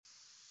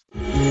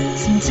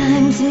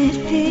Sometimes it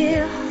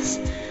feels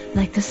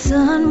like the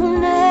sun will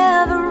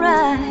never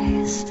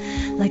rise,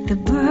 like the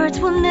birds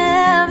will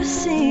never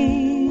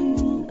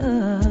sing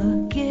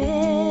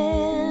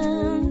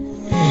again.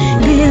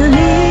 Believe in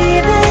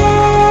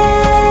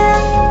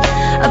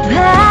a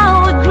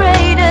power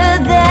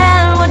greater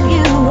than what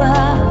you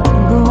are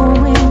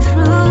going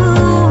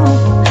through.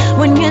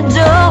 When you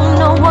don't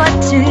know what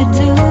to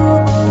do,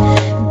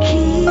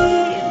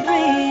 keep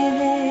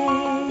breathing.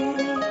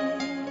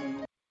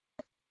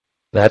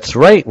 That's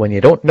right. When you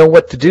don't know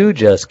what to do,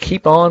 just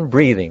keep on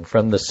breathing.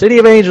 From the City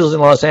of Angels in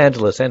Los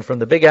Angeles and from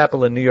the Big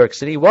Apple in New York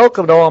City,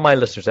 welcome to all my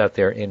listeners out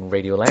there in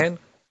Radio Land.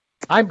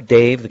 I'm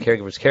Dave, the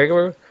Caregivers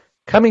Caregiver,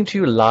 coming to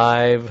you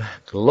live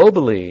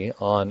globally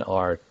on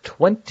our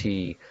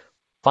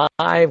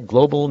 25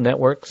 global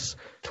networks,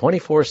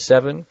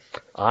 24/7,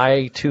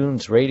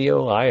 iTunes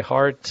Radio,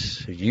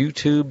 iHeart,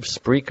 YouTube,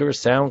 Spreaker,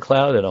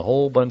 SoundCloud, and a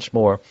whole bunch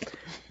more.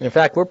 In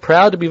fact, we're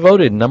proud to be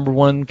voted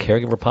 #1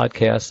 caregiver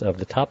podcast of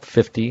the top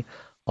 50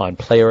 on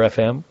Player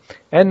FM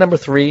and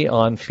 #3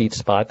 on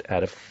FeedSpot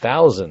out of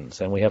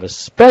thousands. And we have a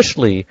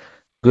especially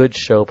good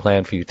show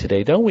planned for you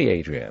today, don't we,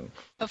 Adrienne?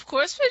 Of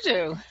course we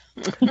do.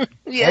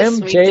 Yes,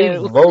 MJ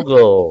we do.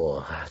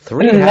 Vogel,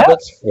 3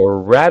 habits for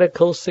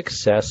radical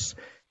success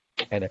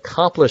and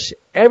accomplish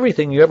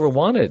everything you ever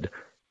wanted.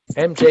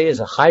 MJ is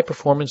a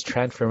high-performance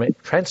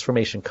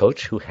transformation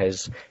coach who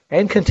has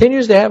and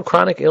continues to have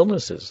chronic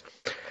illnesses.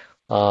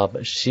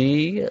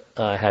 She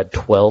had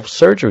 12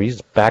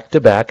 surgeries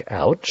back-to-back,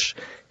 ouch,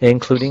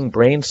 including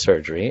brain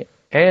surgery,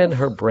 and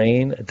her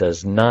brain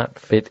does not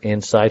fit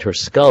inside her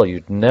skull.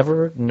 You'd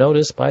never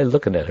notice by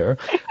looking at her.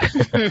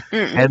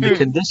 And the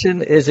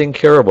condition is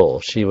incurable.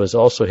 She was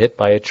also hit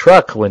by a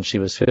truck when she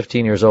was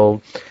 15 years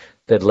old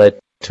that led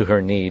to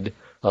her need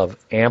of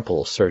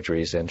ample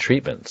surgeries and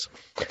treatments.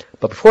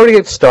 But before we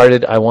get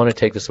started, I want to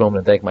take this moment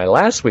and thank my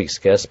last week's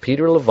guest,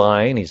 Peter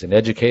Levine. He's an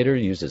educator,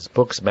 uses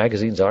books,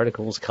 magazines,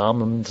 articles,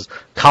 columns,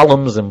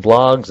 and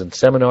blogs and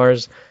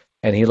seminars,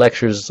 and he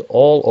lectures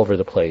all over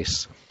the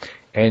place.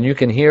 And you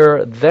can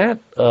hear that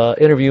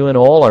interview and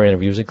all our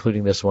interviews,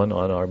 including this one,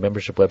 on our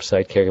membership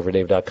website,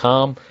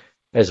 caregiverdave.com,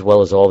 as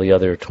well as all the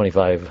other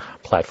 25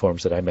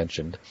 platforms that I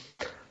mentioned.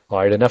 All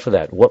right, enough of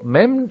that.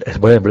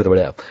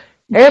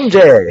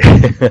 MJ,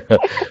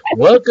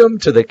 welcome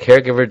to the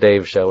Caregiver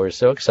Dave Show. We're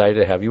so excited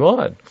to have you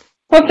on.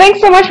 Well,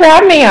 thanks so much for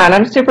having me on.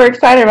 I'm super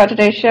excited about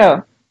today's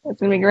show. It's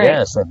going to be great.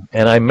 Yes,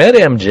 and I met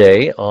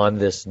MJ on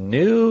this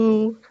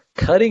new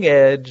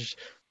cutting-edge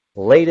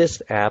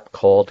latest app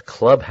called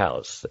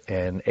Clubhouse.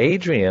 And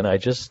Adrienne, I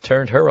just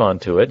turned her on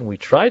to it, and we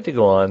tried to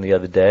go on the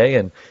other day,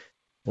 and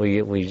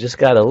we just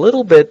got a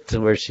little bit to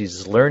where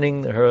she's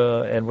learning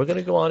her, and we're going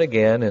to go on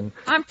again. And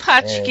I'm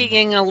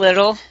potchkeying a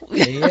little.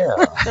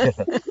 Yeah.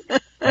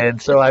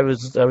 And so I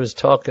was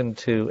talking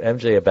to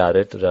MJ about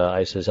it.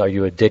 I says, "Are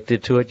you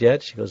addicted to it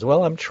yet?" She goes,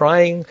 "Well, I'm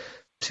trying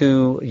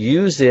to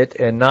use it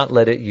and not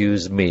let it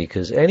use me,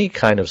 because any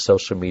kind of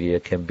social media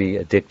can be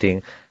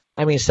addicting."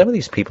 I mean, some of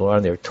these people are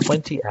on there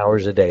 20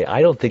 hours a day.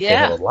 I don't think they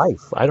have a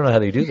life. I don't know how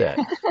they do that.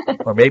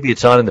 Or maybe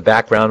it's on in the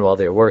background while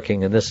they're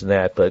working and this and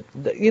that. But,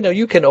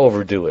 you can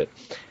overdo it.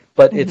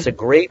 But it's a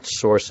great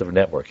source of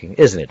networking,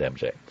 isn't it,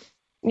 MJ?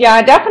 Yeah,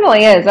 it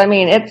definitely is. I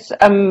mean, it's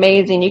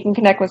amazing. You can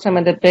connect with some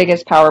of the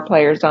biggest power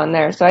players on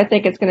there. So I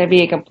think it's going to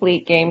be a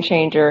complete game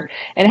changer.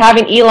 And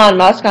having Elon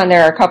Musk on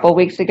there a couple of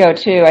weeks ago,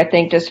 too, I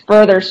think just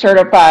further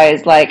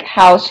certifies,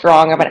 how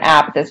strong of an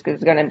app this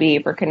is going to be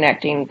for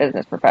connecting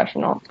business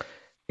professionals.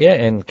 Yeah,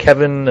 and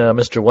Kevin,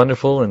 Mr.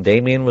 Wonderful, and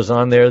Damien was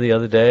on there the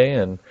other day,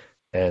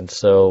 and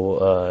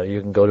so you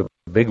can go to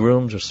big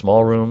rooms or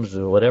small rooms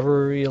or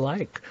whatever you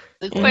like.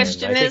 The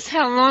question is,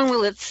 how long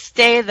will it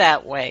stay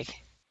that way?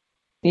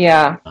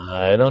 Yeah.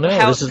 I don't know.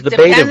 This is the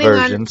beta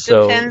version,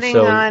 so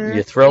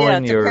you throw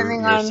in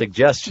your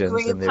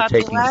suggestions, and they're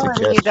taking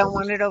suggestions. You don't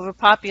want it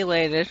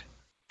overpopulated.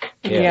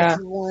 Yeah.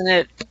 You want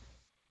it,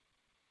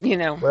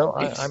 Well,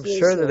 I'm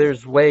sure that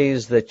there's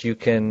ways that you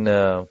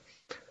can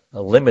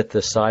limit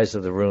the size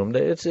of the room.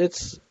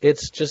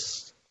 It's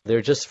just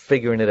they're just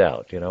figuring it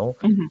out, And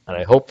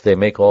I hope they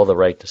make all the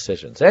right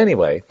decisions.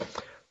 Anyway,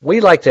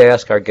 we like to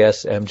ask our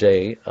guests,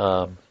 MJ,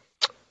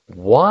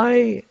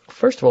 why?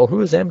 First of all,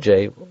 who is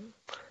MJ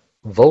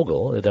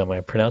Vogel? Am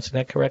I pronouncing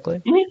that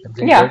correctly?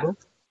 Mm-hmm. Yeah. Vogel?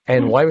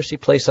 And why was she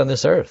placed on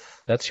this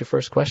earth? That's your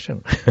first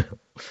question.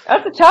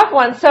 That's a tough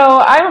one. So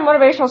I'm a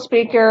motivational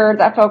speaker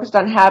that focused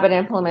on habit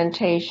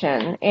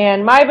implementation.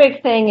 And my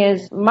big thing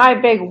is, my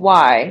big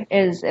why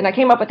is, and I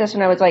came up with this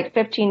when I was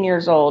 15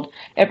 years old,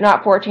 if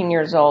not 14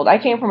 years old. I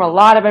came from a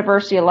lot of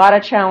adversity, a lot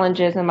of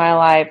challenges in my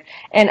life.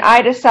 And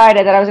I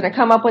decided that I was going to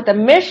come up with a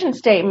mission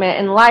statement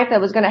in life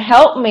that was going to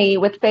help me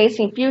with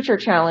facing future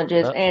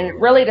challenges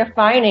and really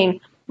defining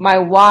my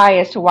why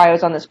as to why I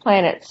was on this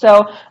planet.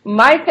 So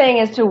my thing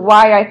as to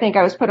why I think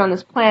I was put on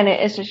this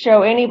planet is to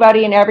show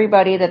anybody and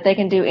everybody that they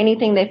can do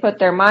anything they put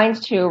their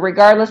minds to,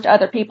 regardless to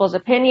other people's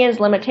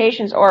opinions,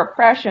 limitations, or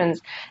oppressions,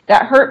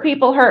 that hurt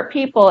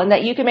people, and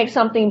that you can make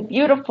something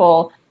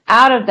beautiful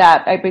out of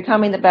that by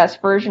becoming the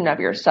best version of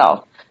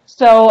yourself.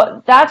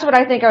 So that's what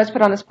I think I was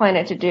put on this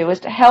planet to do, is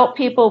to help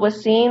people with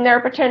seeing their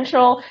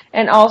potential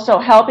and also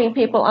helping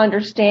people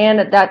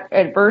understand that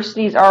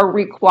adversities are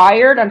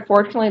required.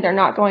 Unfortunately, they're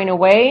not going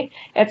away.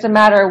 It's a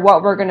matter of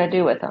what we're going to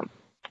do with them.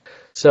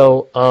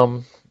 So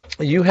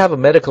you have a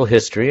medical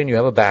history and you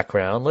have a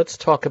background. Let's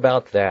talk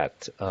about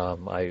that.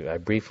 I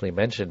briefly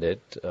mentioned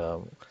it.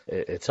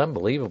 It's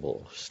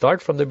unbelievable.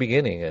 Start from the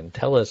beginning and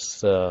tell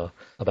us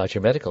about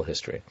your medical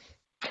history.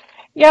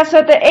 Yeah, so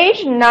at the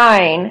age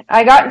 9,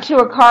 I got into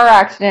a car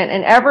accident,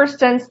 and ever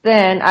since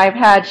then, I've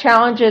had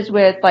challenges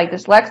with like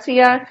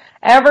dyslexia.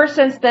 Ever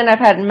since then, I've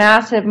had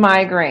massive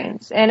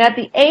migraines. And at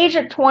the age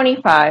of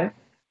 25,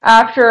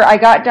 after I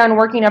got done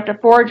working up to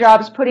 4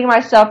 jobs, putting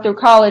myself through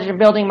college and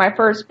building my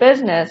first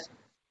business,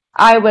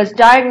 I was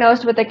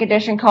diagnosed with a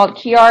condition called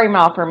Chiari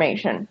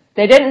malformation.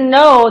 They didn't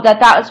know that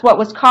that was what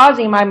was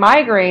causing my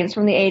migraines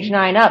from the age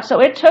 9 up.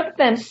 So it took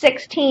them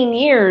 16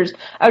 years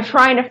of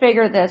trying to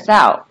figure this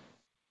out.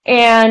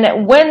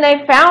 And when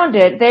they found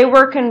it, they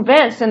were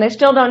convinced, and they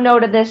still don't know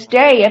to this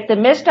day, if the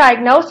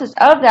misdiagnosis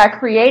of that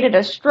created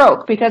a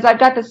stroke, because I've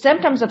got the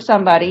symptoms of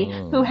somebody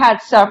who had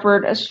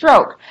suffered a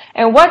stroke.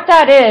 And what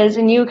that is,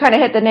 and you kind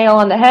of hit the nail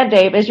on the head,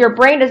 Dave, is your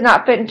brain does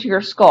not fit into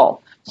your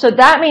skull. So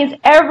that means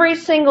every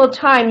single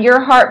time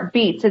your heart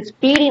beats, it's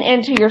beating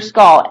into your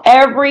skull,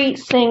 every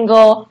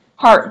single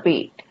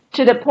heartbeat,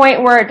 to the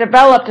point where it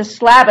developed a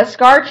slab of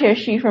scar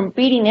tissue from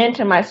beating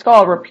into my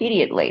skull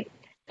repeatedly.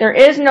 There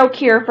is no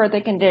cure for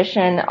the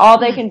condition. All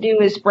they can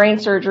do is brain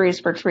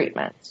surgeries for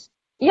treatments.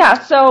 Yeah,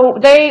 so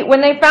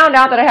when they found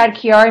out that I had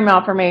Chiari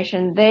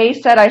malformation, they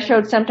said I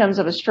showed symptoms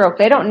of a stroke.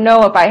 They don't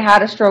know if I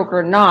had a stroke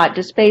or not,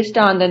 just based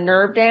on the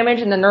nerve damage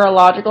and the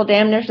neurological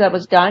damage that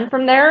was done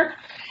from there.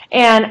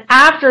 And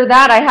after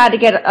that, I had to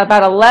get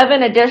about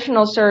 11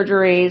 additional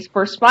surgeries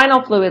for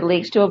spinal fluid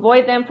leaks to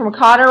avoid them from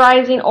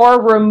cauterizing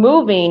or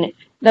removing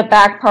the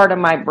back part of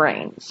my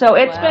brain. So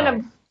it's been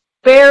a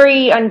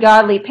very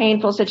ungodly,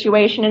 painful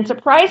situation. And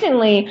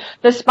surprisingly,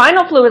 the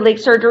spinal fluid leak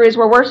surgeries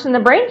were worse than the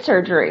brain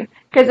surgery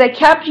because they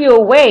kept you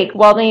awake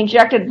while they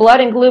injected blood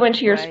and glue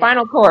into your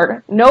spinal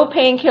cord. No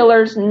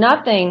painkillers,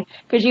 nothing,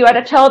 because you had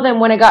to tell them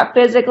when it got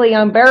physically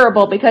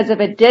unbearable, because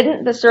if it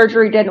didn't, the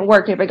surgery didn't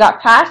work. If it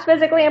got past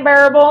physically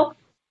unbearable,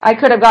 I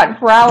could have gotten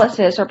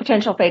paralysis or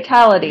potential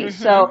fatality.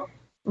 So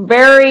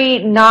very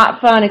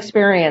not fun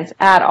experience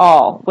at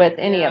all with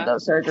any of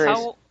those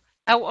surgeries.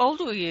 How old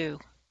were you?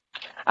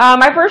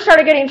 I first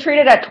started getting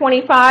treated at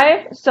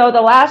 25, so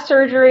the last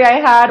surgery I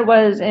had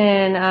was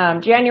in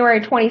January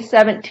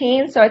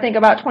 2017, so I think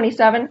about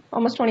 27,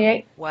 almost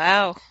 28.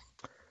 Wow.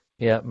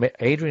 Yeah,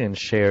 Adrienne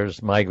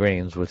shares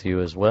migraines with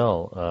you as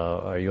well.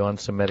 Are you on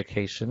some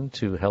medication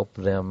to help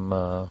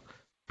them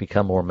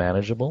become more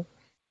manageable?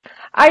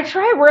 I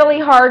try really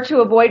hard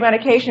to avoid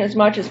medication as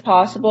much as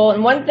possible.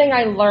 And one thing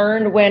I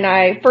learned when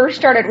I first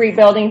started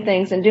rebuilding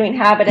things and doing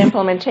habit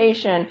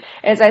implementation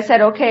is I said,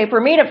 okay, for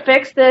me to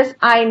fix this,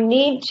 I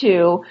need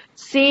to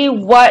see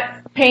what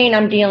pain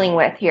I'm dealing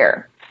with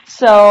here.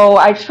 So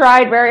I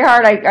tried very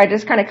hard. I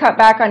just kind of cut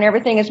back on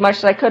everything as much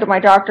as I could of my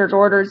doctor's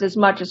orders as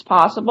much as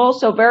possible.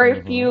 So very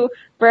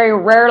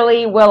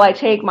rarely will I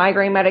take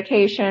migraine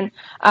medication,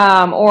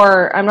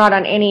 or I'm not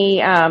on any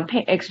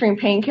extreme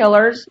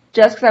painkillers,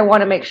 just because I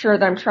want to make sure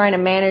that I'm trying to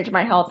manage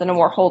my health in a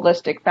more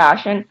holistic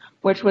fashion,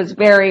 which was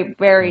very,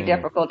 very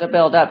difficult to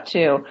build up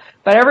to.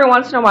 But every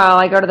once in a while,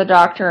 I go to the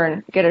doctor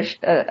and get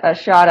a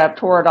shot of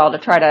Toradol to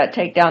try to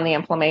take down the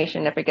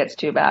inflammation if it gets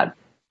too bad.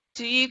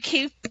 Do you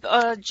keep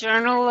a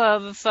journal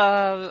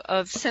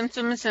of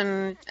symptoms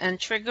and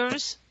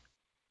triggers?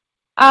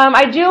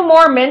 I do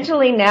more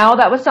mentally now.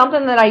 That was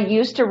something that I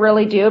used to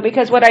really do,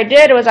 because what I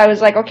did was I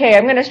was like, okay,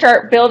 I'm going to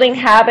start building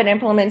habit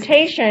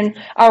implementation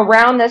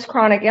around this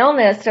chronic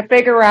illness to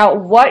figure out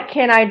what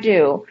can I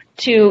do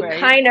to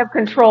kind of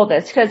control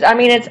this. Because, I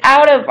mean, it's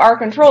out of our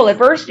control.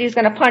 Adversity is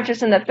going to punch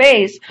us in the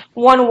face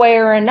one way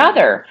or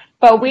another.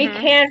 But we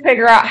can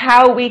figure out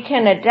how we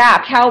can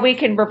adapt, how we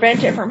can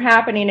prevent it from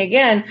happening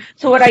again.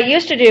 So what I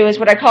used to do is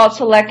what I call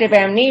selective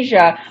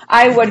amnesia.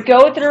 I would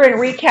go through and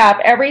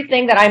recap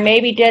everything that I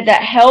maybe did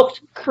that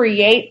helped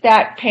create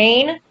that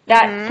pain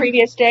that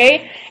previous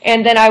day,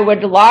 and then I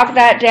would log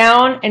that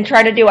down and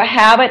try to do a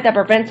habit that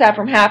prevents that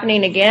from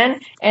happening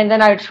again, and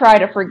then I would try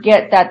to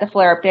forget that the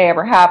flare-up day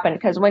ever happened.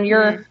 Because when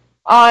you're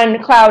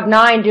on cloud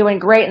 9 doing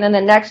great and then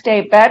the next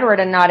day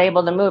bedridden, not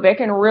able to move, it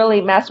can really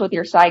mess with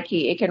your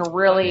psyche. It can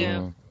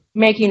really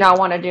make you not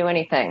want to do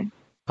anything.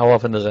 How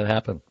often does that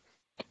happen?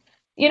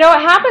 You know,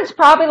 it happens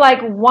probably like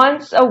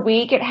once a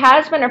week. It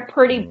has been a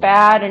pretty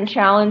bad and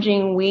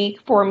challenging week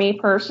for me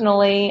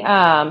personally.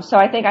 So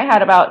I think I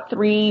had about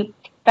 3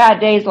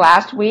 bad days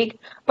last week,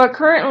 but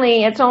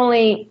currently it's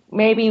only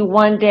maybe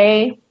 1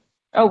 day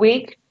a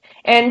week.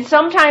 And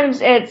sometimes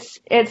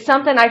it's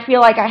something I feel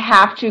like I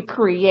have to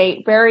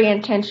create very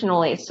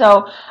intentionally.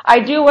 So I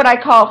do what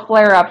I call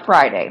Flare-Up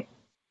Friday.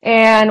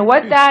 And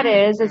what that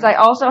is I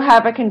also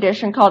have a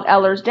condition called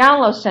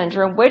Ehlers-Danlos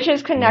syndrome, which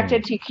is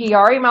connected to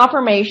Chiari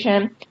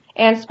malformation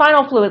and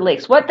spinal fluid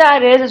leaks. What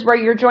that is where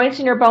your joints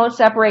and your bones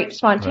separate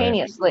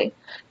spontaneously.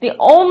 The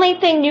only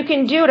thing you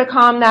can do to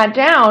calm that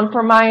down,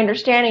 from my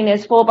understanding,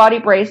 is full body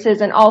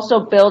braces and also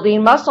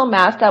building muscle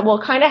mass that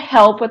will kind of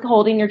help with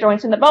holding your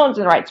joints and the bones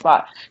in the right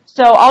spot.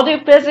 So I'll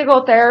do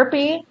physical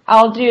therapy,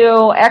 I'll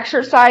do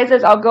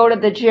exercises, I'll go to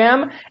the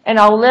gym, and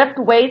I'll lift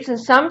weights, and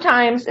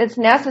sometimes it's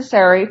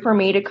necessary for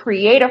me to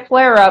create a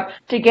flare-up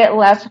to get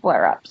less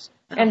flare-ups.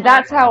 And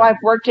that's how I've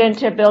worked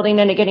into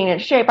building and getting in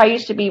shape. I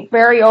used to be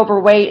very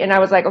overweight, and I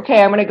was like,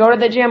 okay, I'm going to go to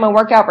the gym and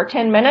work out for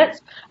 10 minutes.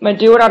 I'm going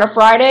to do it on a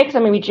Friday because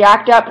I'm going to be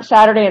jacked up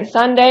Saturday and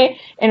Sunday,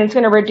 and it's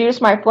going to reduce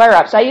my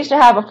flare-ups. I used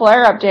to have a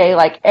flare-up day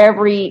like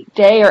every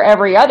day or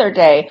every other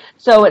day.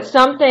 So it's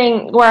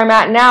something where I'm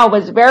at now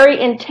was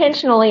very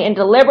intentionally and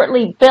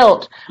deliberately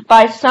built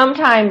by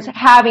sometimes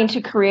having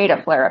to create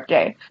a flare-up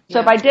day.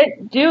 So if I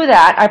didn't do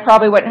that, I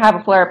probably wouldn't have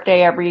a flare-up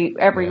day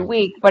every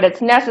week, but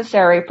it's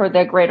necessary for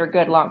the greater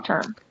good long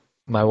term.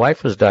 My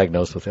wife was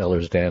diagnosed with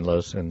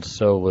Ehlers-Danlos, and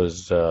so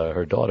was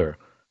her daughter.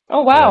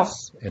 Oh, wow.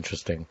 That's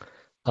interesting.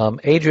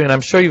 Adrienne,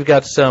 I'm sure you've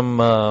got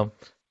some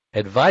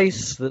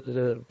advice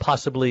that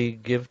possibly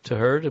give to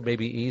her to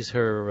maybe ease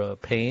her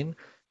pain,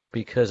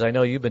 because I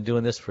know you've been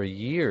doing this for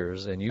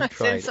years, and you've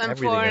tried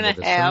everything under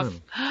the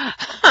sun.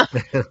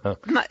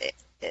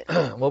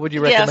 What would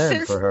you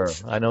recommend for her?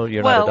 I know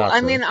you're not a doctor. Well,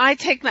 I mean, I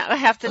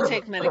have to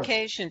take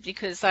medication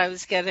because I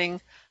was getting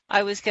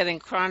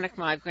chronic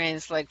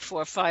migraines like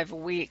 4 or 5 a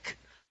week.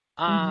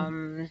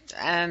 And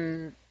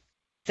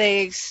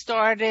they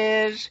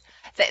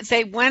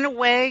went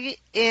away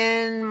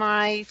in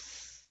my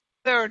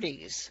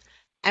 30s.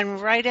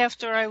 And right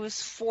after I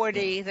was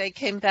 40, they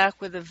came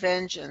back with a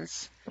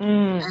vengeance.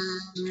 And,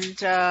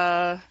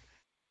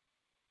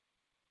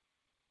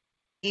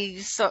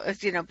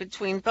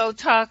 between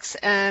Botox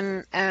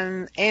and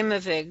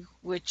Aimovig,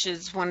 which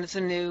is one of the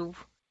new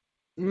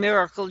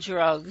miracle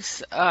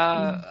drugs,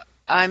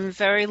 I'm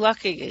very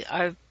lucky.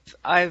 I've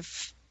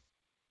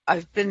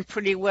been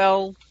pretty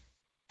well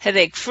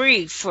headache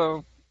free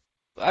for,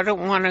 I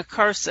don't want to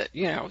curse it,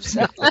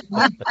 so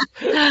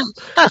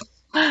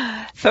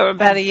for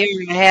about a year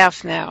and a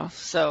half now.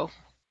 So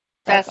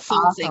that's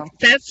something. Awesome.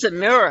 That's a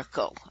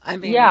miracle. I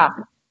mean, yeah,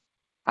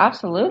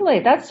 absolutely.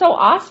 That's so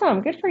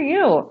awesome. Good for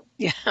you.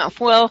 Yeah.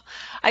 Well,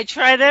 I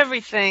tried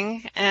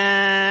everything,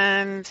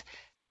 and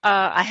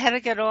I had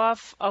to get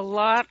off a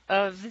lot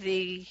of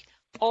the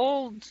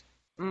old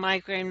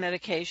migraine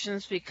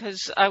medications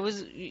because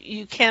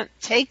you can't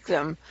take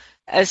them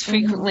as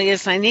frequently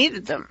as I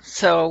needed them.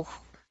 So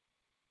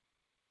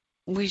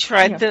we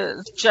tried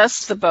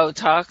just the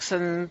Botox,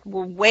 and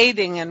we're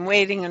waiting and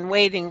waiting and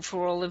waiting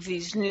for all of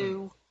these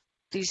new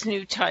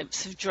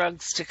types of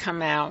drugs to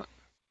come out.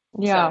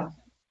 Yeah. So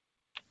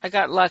I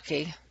got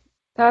lucky.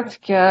 That's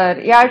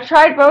good. Yeah, I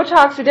tried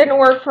Botox. It didn't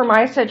work for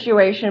my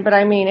situation, but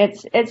I mean,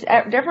 it's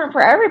different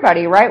for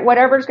everybody, right?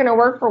 Whatever's going to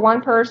work for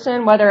one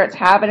person, whether it's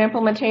habit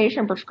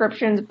implementation,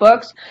 prescriptions,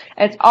 books,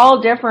 it's all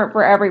different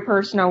for every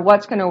person on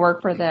what's going to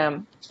work for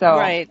them. So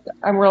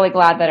I'm really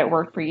glad that it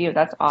worked for you.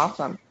 That's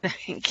awesome.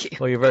 Thank you.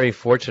 Well, you're very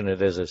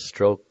fortunate as a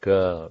stroke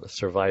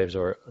survives,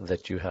 or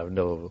that you have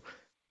no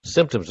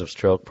symptoms of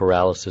stroke,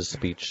 paralysis,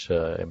 speech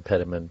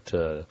impediment,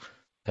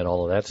 and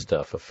all of that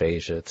stuff,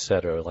 aphasia,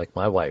 etc. Like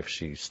my wife,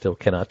 she still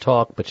cannot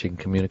talk, but she can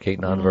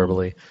communicate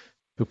nonverbally,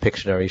 do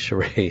Pictionary,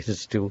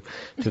 charades, do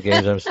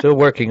games I'm still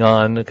working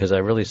on because I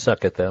really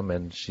suck at them,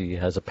 and she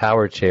has a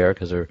power chair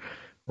because her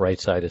right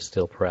side is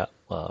still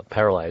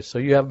paralyzed. So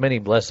you have many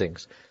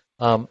blessings.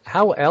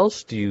 How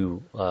else do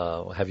you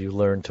have you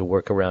learned to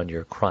work around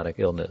your chronic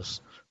illness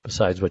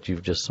besides what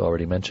you've just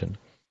already mentioned?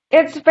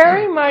 It's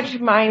very much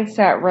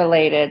mindset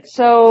related.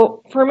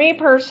 So for me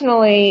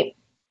personally,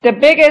 the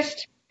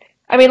biggest,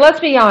 I mean, let's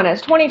be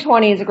honest,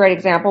 2020 is a great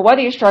example,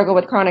 whether you struggle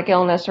with chronic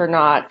illness or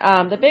not.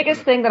 The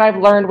biggest thing that I've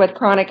learned with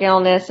chronic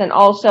illness and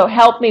also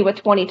helped me with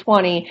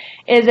 2020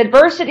 is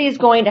adversity is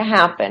going to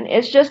happen.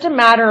 It's just a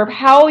matter of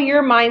how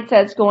your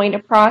mindset's going to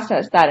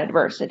process that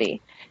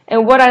adversity.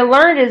 And what I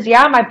learned is,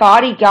 my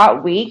body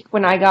got weak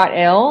when I got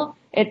ill.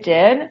 It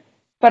did.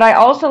 But I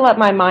also let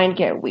my mind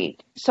get weak.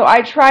 So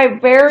I try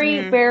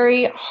very,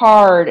 very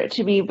hard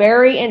to be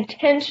very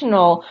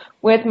intentional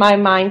with my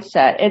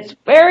mindset. It's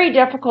very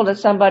difficult as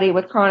somebody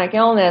with chronic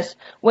illness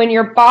when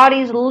your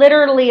body's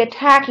literally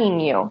attacking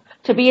you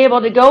to be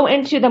able to go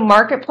into the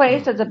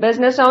marketplace as a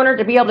business owner,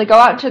 to be able to go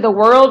out into the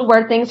world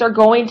where things are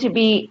going to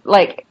be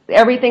like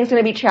everything's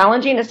going to be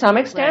challenging to some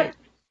extent. Right.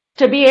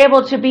 To be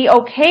able to be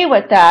okay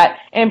with that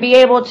and be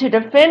able to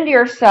defend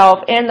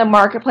yourself in the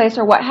marketplace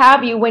or what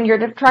have you when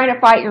you're trying to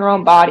fight your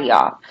own body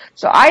off.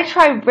 So I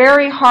try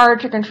very hard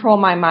to control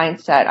my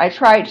mindset. I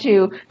try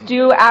to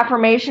do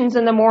affirmations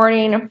in the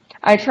morning.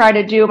 I try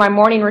to do my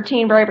morning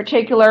routine very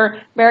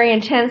particular, very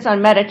intense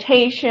on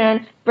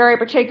meditation, very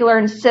particular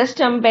and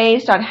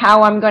system-based on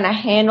how I'm going to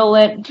handle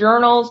it,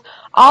 journals,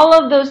 all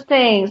of those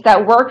things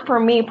that work for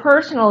me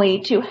personally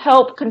to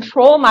help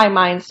control my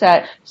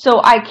mindset so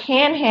I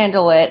can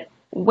handle it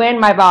when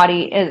my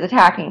body is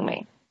attacking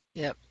me.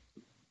 Yep.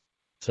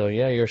 So,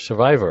 you're a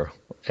survivor.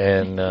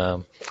 And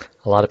a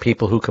lot of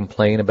people who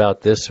complain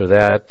about this or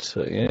that,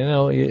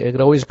 it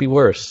could always be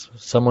worse.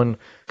 Someone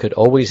could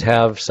always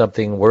have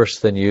something worse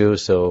than you,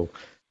 so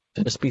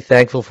just be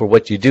thankful for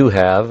what you do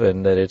have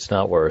and that it's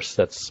not worse.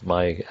 That's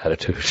my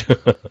attitude.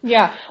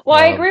 Yeah, well,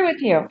 I agree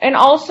with you. And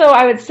also,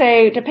 I would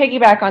say, to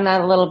piggyback on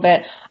that a little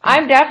bit,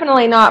 I'm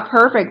definitely not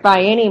perfect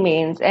by any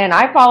means, and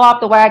I fall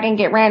off the wagon,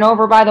 get ran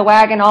over by the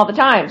wagon all the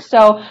time.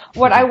 So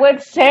what I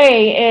would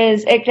say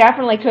is it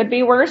definitely could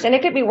be worse, and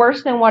it could be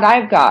worse than what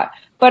I've got.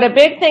 But a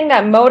big thing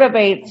that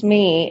motivates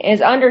me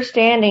is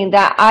understanding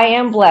that I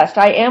am blessed.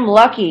 I am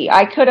lucky.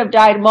 I could have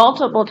died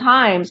multiple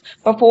times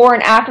before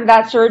and after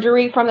that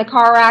surgery, from the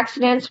car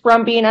accidents,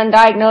 from being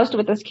undiagnosed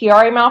with this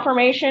Chiari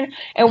malformation.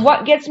 And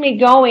what gets me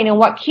going and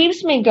what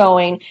keeps me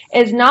going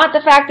is not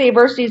the fact the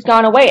adversity's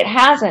gone away. It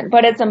hasn't.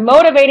 But it's a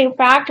motivating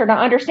factor to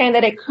understand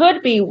that it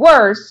could be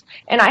worse.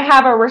 And I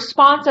have a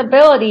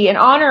responsibility in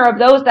honor of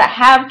those that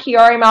have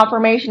Chiari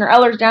malformation or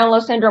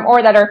Ehlers-Danlos syndrome,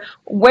 or that are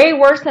way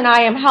worse than I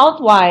am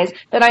health-wise,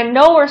 that I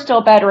know are still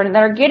bedridden and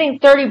that are getting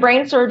 30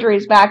 brain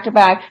surgeries back to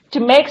back,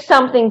 to make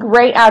something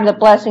great out of the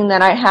blessing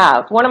that I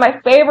have. One of my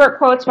favorite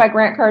quotes by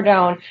Grant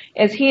Cardone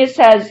is he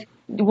says,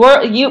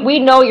 we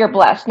know you're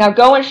blessed. Now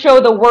go and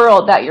show the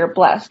world that you're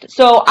blessed.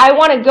 So I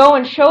want to go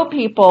and show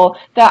people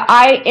that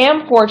I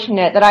am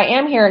fortunate, that I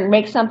am here, and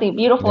make something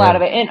beautiful out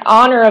of it in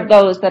honor of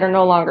those that are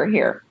no longer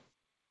here.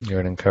 You're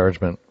an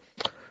encouragement.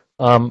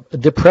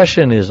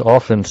 Depression is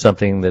often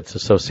something that's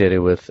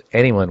associated with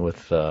anyone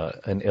with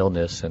an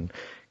illness, and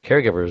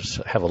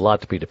caregivers have a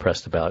lot to be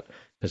depressed about,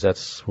 because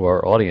that's who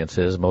our audience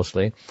is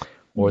mostly,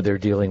 or they're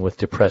dealing with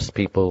depressed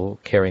people,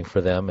 caring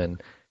for them.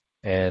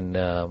 And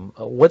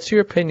what's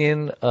your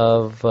opinion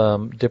of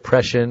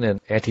depression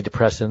and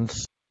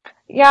antidepressants?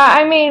 Yeah,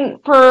 I mean,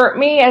 for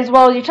me as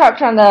well, you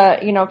touched on the,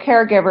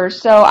 caregivers.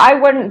 So I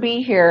wouldn't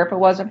be here if it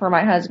wasn't for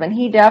my husband.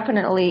 He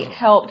definitely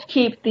helped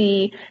keep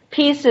the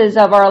pieces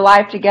of our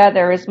life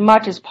together as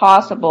much as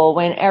possible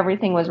when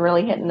everything was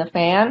really hitting the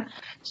fan.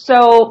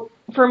 So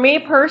for me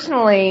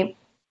personally,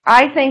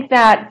 I think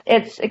that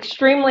it's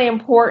extremely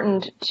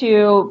important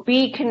to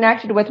be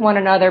connected with one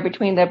another,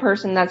 between the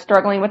person that's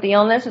struggling with the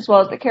illness as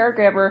well as the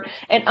caregiver,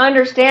 and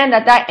understand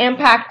that that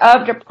impact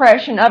of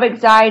depression, of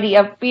anxiety,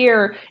 of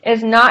fear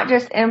is not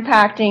just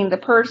impacting the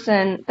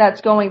person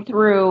that's going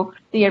through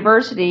the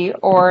adversity,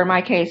 or in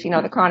my case,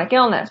 the chronic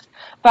illness.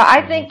 But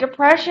I think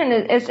depression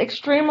is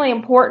extremely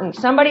important.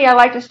 Somebody I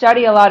like to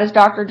study a lot is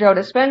Dr. Joe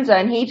Dispenza,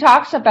 and he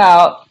talks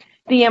about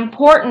the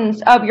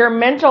importance of your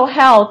mental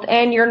health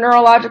and your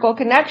neurological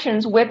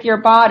connections with your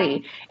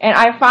body. And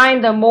I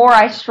find the more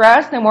I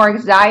stress, the more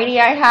anxiety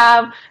I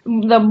have,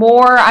 the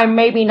more I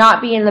maybe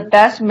not be in the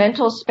best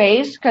mental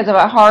space because of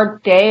a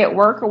hard day at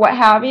work or what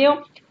have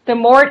you, the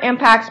more it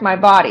impacts my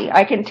body.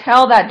 I can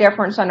tell that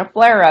difference on a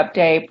flare-up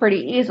day pretty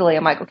easily.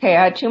 I'm like, okay,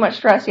 I had too much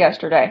stress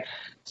yesterday.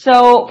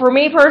 So for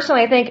me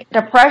personally, I think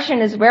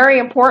depression is very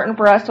important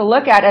for us to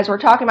look at as we're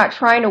talking about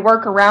trying to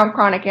work around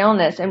chronic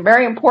illness, and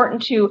very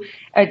important to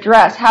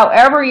address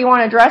however you want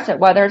to address it,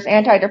 whether it's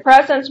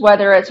antidepressants,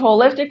 whether it's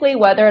holistically,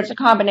 whether it's a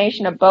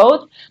combination of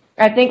both.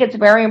 I think it's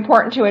very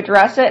important to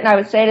address it, and I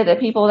would say to the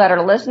people that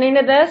are listening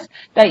to this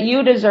that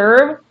you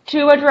deserve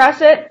to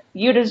address it,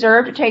 you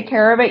deserve to take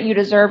care of it, you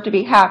deserve to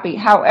be happy.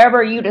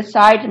 However you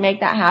decide to make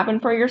that happen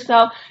for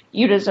yourself,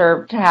 you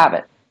deserve to have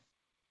it.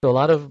 So a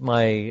lot of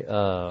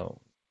my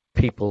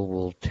people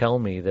will tell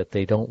me that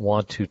they don't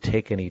want to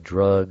take any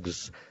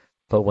drugs,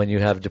 but when you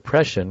have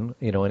depression,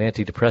 an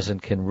antidepressant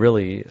can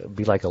really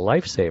be like a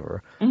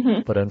lifesaver.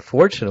 Mm-hmm. But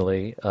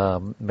unfortunately,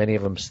 many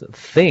of them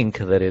think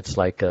that it's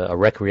like a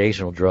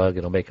recreational drug.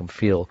 It'll make them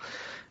feel,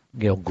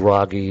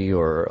 groggy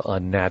or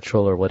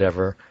unnatural or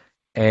whatever.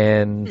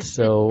 And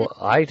so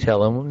I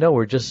tell them, no,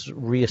 we're just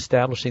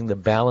reestablishing the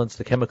balance,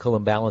 the chemical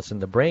imbalance in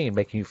the brain,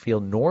 making you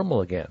feel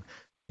normal again.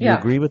 Do you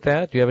agree with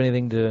that? Do you have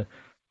anything to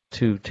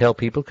tell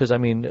people? Because,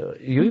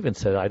 you even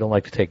said, I don't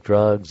like to take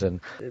drugs,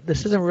 and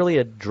this isn't really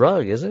a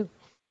drug, is it?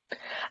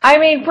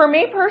 For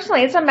me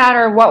personally, it's a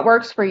matter of what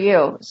works for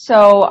you.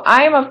 So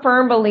I'm a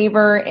firm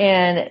believer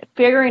in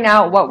figuring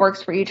out what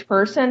works for each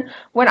person.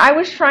 When I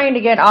was trying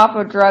to get off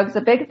of drugs,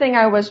 the big thing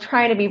I was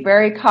trying to be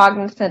very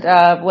cognizant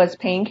of was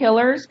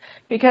painkillers,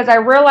 because I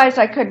realized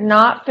I could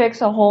not fix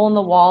a hole in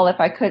the wall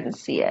if I couldn't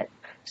see it.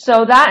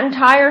 So that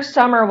entire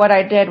summer, what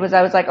I did was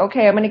I was like,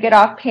 okay, I'm going to get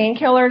off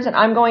painkillers, and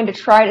I'm going to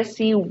try to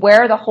see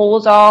where the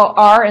holes all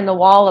are in the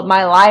wall of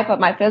my life, of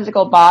my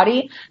physical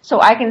body, so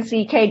I can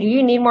see, okay, do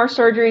you need more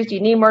surgeries? Do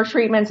you need more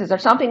treatments? Is there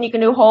something you can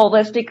do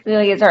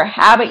holistically? Is there a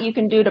habit you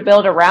can do to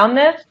build around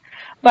this?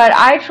 But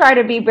I try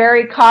to be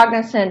very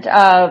cognizant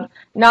of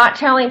not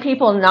telling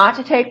people not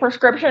to take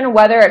prescription,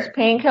 whether it's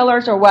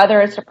painkillers or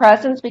whether it's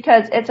depressants,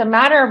 because it's a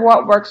matter of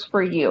what works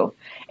for you.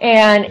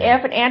 And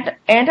if an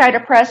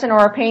antidepressant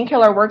or a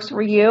painkiller works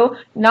for you,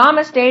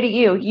 namaste to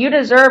you. You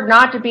deserve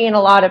not to be in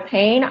a lot of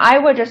pain. I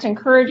would just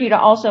encourage you to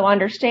also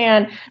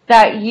understand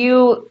that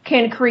you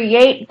can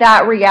create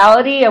that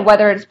reality of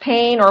whether it's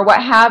pain or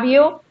what have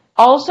you,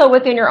 also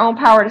within your own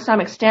power to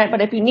some extent.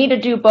 But if you need to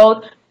do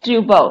both,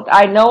 do both.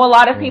 I know a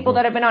lot of people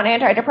that have been on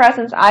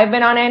antidepressants. I've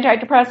been on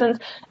antidepressants.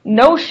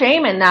 No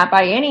shame in that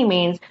by any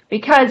means,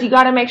 because you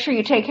got to make sure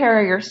you take care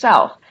of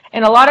yourself.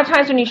 And a lot of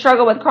times when you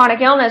struggle with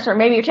chronic illness, or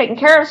maybe you're taking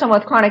care of someone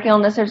with chronic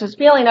illness, there's this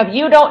feeling of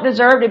you don't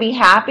deserve to be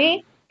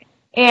happy.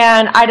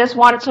 And I just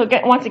wanted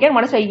to once again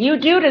want to say you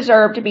do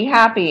deserve to be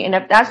happy. And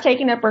if that's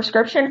taking a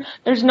prescription,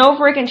 there's no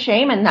freaking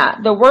shame in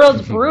that. The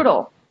world's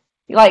brutal.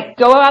 Like,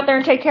 go out there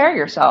and take care of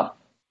yourself.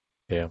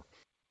 Yeah.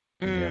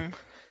 Yeah.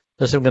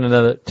 Listen, I'm going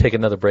to take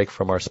another break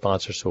from our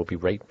sponsor, so we'll be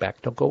right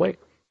back. Don't go away.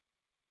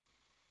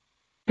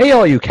 Hey,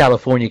 all you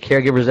California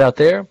caregivers out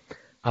there.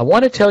 I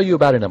want to tell you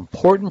about an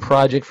important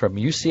project from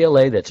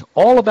UCLA that's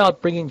all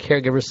about bringing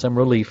caregivers some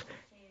relief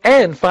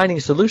and finding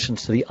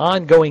solutions to the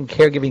ongoing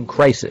caregiving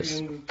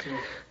crisis.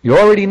 You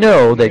already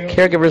know that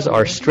caregivers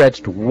are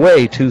stretched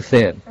way too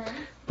thin.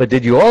 But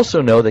did you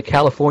also know that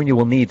California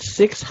will need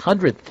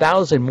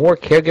 600,000 more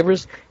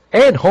caregivers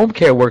and home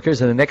care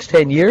workers in the next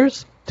 10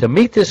 years? To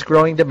meet this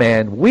growing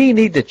demand, we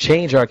need to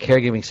change our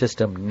caregiving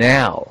system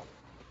now.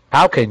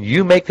 How can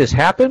you make this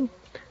happen?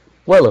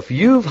 Well, if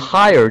you've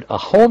hired a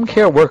home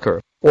care worker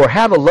or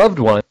have a loved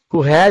one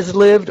who has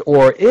lived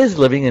or is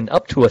living in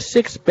up to a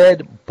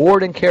 6-bed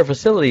board and care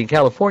facility in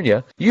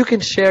California, you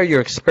can share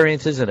your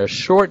experiences in a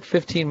short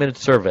 15-minute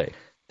survey.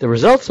 The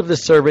results of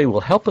this survey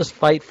will help us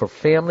fight for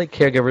family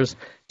caregivers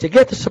to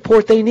get the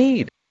support they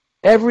need.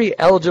 Every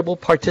eligible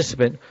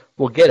participant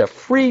will get a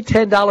free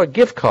 $10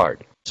 gift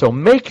card. So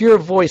make your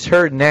voice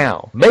heard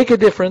now. Make a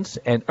difference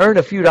and earn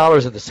a few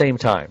dollars at the same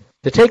time.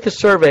 To take the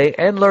survey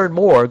and learn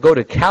more, go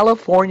to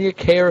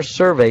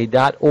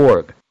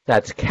CaliforniaCareSurvey.org.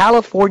 That's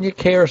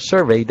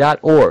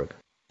CaliforniaCareSurvey.org.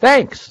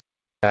 Thanks.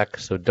 Back,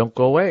 so don't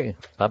go away.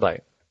 Bye-bye.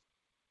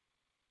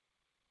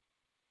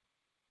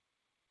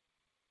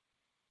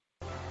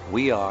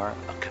 We are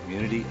a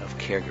community of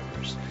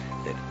caregivers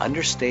that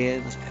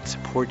understands and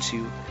supports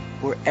you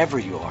wherever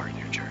you are in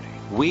your journey.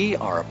 We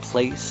are a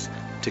place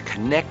to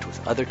connect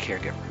with other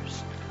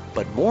caregivers,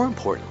 but more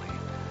importantly,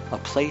 a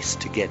place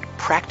to get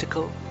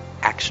practical,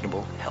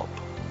 actionable help.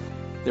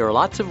 There are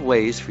lots of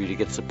ways for you to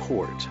get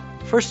support.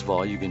 First of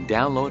all, you can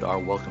download our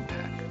welcome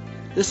pack.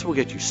 This will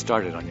get you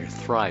started on your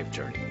Thrive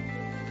journey.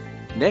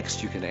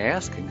 Next, you can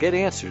ask and get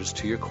answers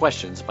to your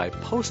questions by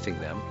posting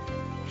them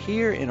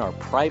here in our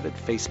private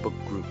Facebook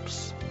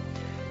groups.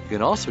 You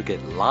can also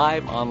get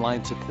live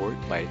online support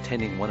by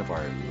attending one of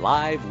our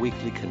live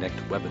weekly Connect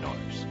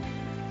webinars.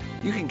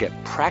 You can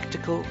get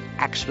practical,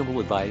 actionable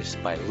advice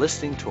by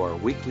listening to our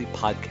weekly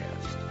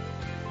podcast.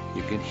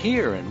 You can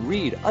hear and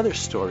read other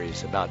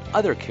stories about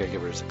other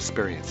caregivers'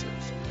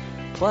 experiences.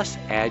 Plus,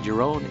 add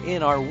your own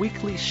in our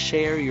weekly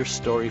Share Your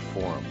Story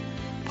forum,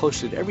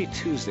 posted every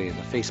Tuesday in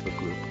the Facebook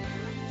group.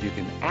 You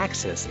can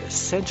access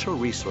essential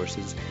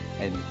resources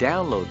and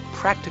download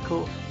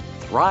practical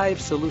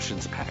Thrive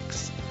Solutions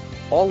packs,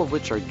 all of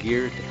which are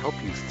geared to help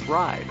you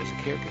thrive as a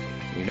caregiver.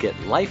 You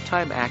get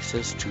lifetime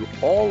access to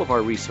all of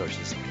our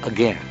resources.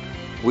 Again,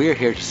 we're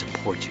here to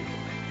support you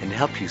and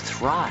help you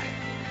thrive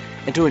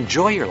and to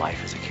enjoy your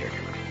life as a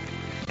caregiver.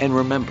 And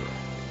remember,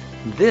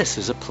 this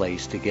is a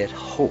place to get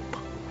hope,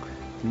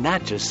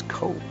 not just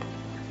cope.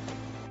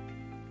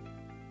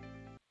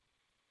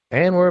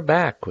 And we're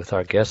back with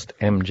our guest,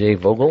 MJ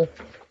Vogel,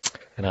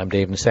 and I'm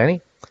Dave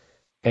Nassaney.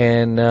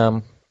 And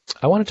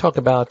I want to talk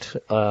about,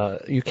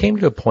 you came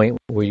to a point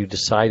where you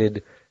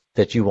decided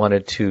that you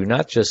wanted to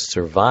not just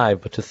survive,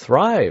 but to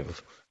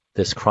thrive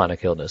this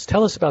chronic illness.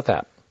 Tell us about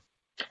that.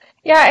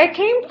 Yeah, it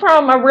came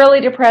from a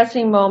really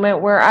depressing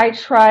moment where I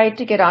tried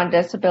to get on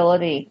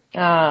disability,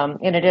 and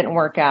it didn't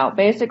work out.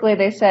 Basically,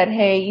 they said,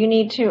 hey, you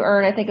need to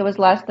earn, I think it was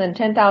less than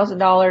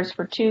 $10,000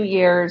 for 2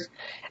 years,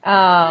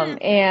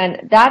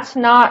 and that's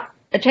not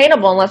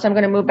attainable unless I'm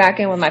going to move back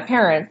in with my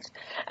parents.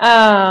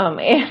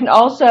 And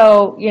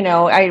also, you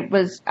know, I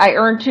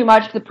earned too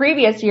much the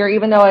previous year,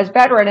 even though I was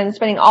bedridden and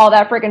spending all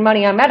that freaking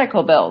money on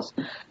medical bills.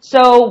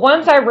 So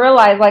once I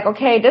realized, like,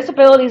 okay,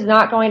 disability is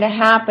not going to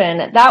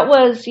happen, that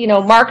was, you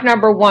know, mark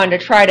number one to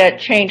try to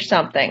change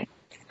something.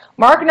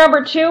 Mark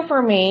number two for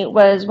me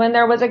was when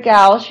there was a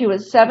gal, she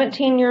was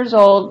 17 years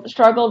old,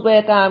 struggled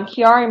with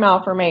Chiari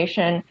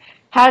malformation,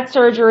 had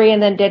surgery,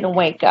 and then didn't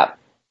wake up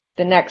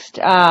the next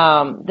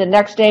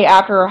day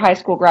after her high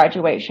school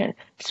graduation,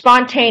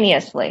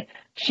 spontaneously.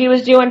 She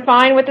was doing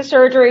fine with the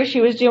surgery,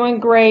 she was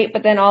doing great,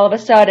 but then all of a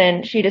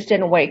sudden, she just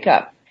didn't wake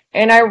up.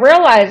 And I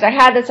realized I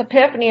had this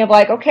epiphany of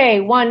like, okay,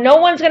 one, no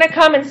one's going to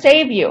come and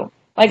save you.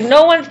 Like,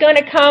 no one's going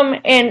to come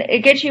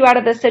and get you out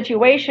of this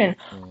situation.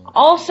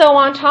 Also,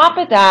 on top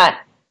of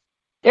that,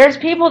 there's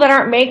people that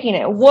aren't making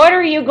it. What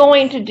are you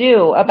going to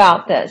do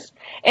about this?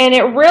 And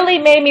it really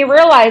made me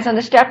realize on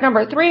the step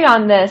number 3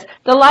 on this,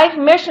 the life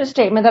mission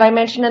statement that I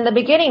mentioned in the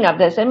beginning of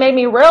this, it made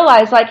me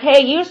realize, like,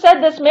 hey, you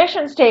said this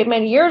mission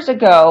statement years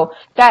ago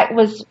that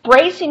was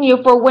bracing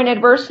you for when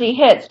adversity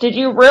hits. Did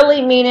you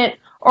really mean it,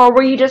 or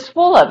were you just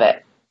full of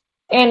it?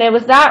 And it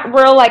was that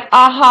real, like,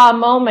 aha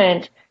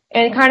moment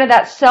and kind of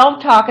that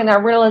self-talk and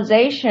that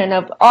realization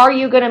of, are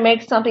you going to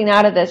make something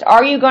out of this?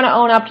 Are you going to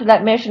own up to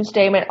that mission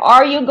statement?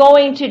 Are you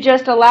going to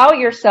just allow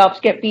yourself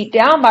to get beat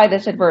down by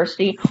this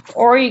adversity,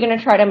 or are you going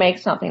to try to make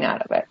something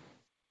out of it?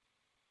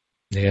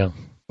 Yeah,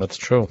 that's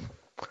true.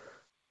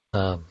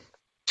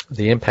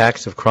 the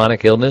impacts of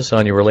chronic illness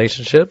on your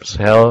relationships?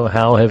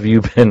 How have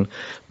you been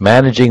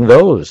managing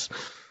those?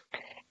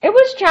 It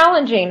was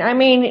challenging. I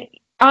mean,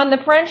 on the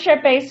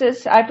friendship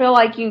basis, I feel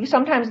like you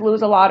sometimes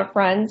lose a lot of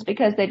friends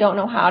because they don't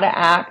know how to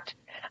act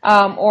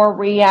or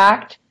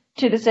react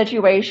to the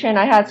situation.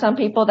 I had some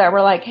people that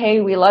were like, hey,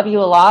 we love you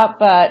a lot,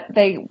 but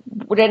they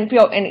didn't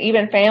feel, and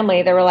even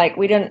family, they were like,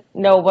 we didn't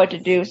know what to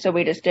do, so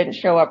we just didn't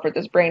show up for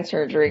this brain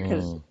surgery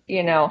because,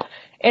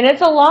 and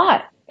it's a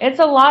lot. It's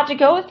a lot to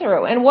go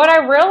through. And what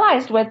I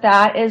realized with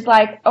that is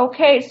like,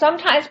 okay,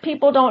 sometimes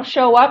people don't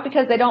show up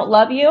because they don't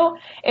love you.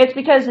 It's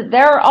because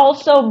they're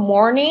also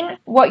mourning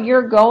what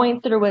you're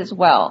going through as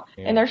well.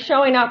 Yeah. And they're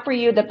showing up for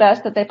you the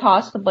best that they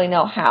possibly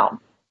know how.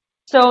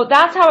 So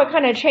that's how it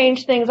kind of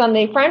changed things on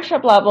the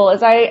friendship level,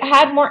 is I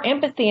had more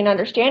empathy and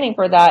understanding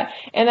for that.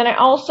 And then I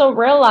also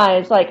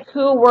realized like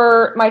who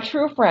were my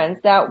true friends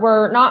that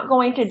were not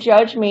going to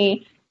judge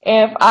me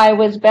if I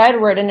was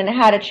bedridden and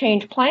had to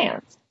change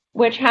plans,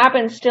 which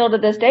happens still to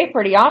this day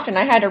pretty often.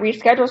 I had to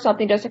reschedule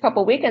something just a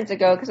couple weekends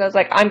ago because I was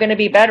like, I'm going to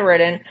be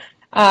bedridden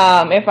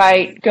if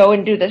I go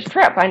and do this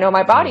trip. I know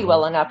my body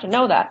well enough to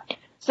know that.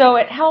 So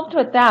it helped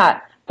with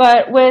that.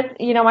 But with,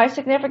 my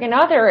significant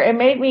other, it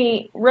made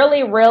me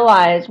really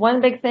realize one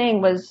big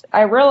thing was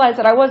I realized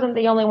that I wasn't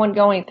the only one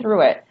going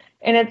through it.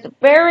 And it's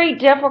very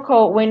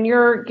difficult when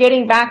you're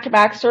getting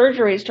back-to-back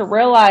surgeries to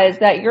realize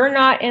that you're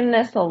not in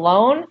this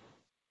alone,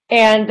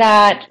 and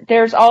that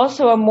there's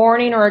also a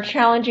mourning or a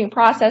challenging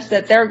process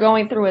that they're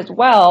going through as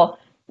well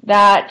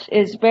that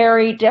is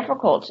very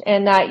difficult,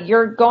 and that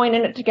you're going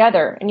in it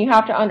together, and you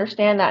have to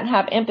understand that and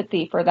have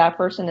empathy for that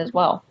person as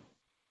well.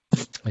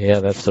 Yeah,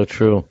 that's so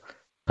true.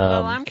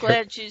 Well, I'm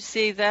glad you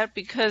see that,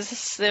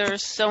 because there are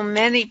so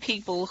many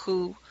people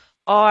who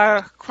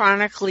are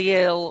chronically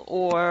ill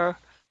or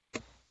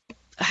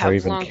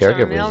have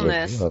long-term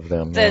illness of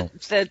them,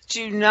 that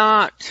do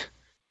not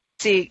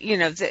see,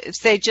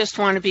 they just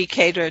want to be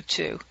catered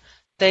to.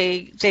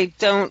 They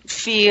don't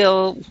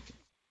feel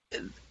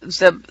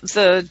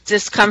the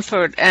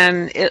discomfort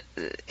and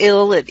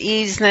ill at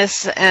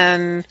easeness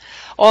and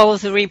all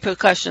of the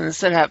repercussions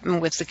that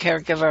happen with the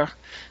caregiver.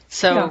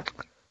 So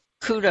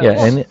kudos.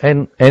 Yeah,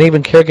 and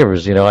even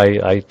caregivers,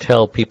 I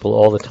tell people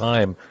all the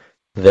time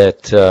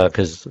that,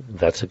 because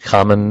that's a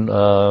common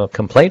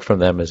complaint from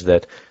them, is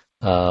that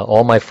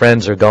all my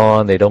friends are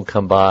gone, they don't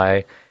come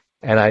by,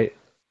 and I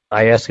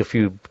ask a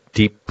few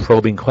deep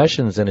probing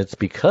questions, and it's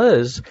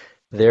because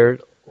they're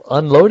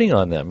unloading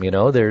on them.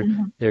 They're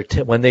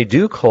when they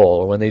do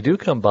call or when they do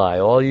come by,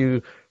 all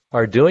you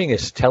are doing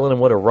is telling them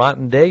what a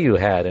rotten day you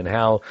had and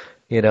how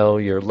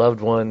your loved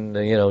one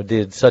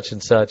did such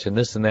and such and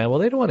this and that. Well,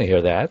 they don't want to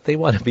hear that. They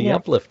want to be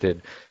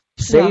uplifted.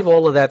 Save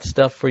all of that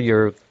stuff for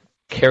your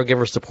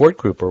caregiver support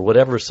group or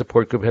whatever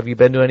support group. Have you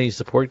been to any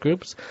support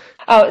groups?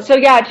 Oh, so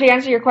to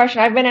answer your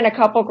question, I've been in a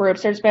couple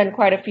groups. There's been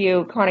quite a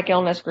few chronic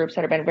illness groups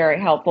that have been very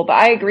helpful, but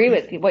I agree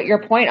with you,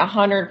 your point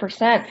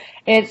 100%.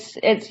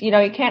 It's you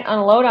can't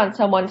unload on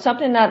someone.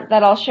 Something that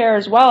I'll share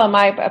as well, in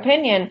my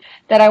opinion,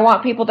 that I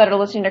want people that are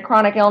listening to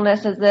chronic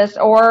illness is this,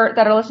 or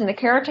that are listening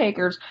to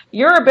caretakers,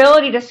 your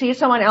ability to see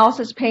someone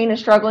else's pain and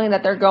struggling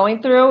that they're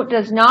going through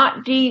does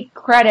not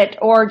decredit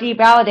or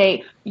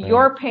devalidate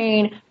your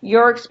pain,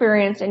 your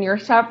experience, and your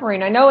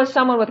suffering. I know as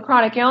someone with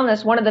chronic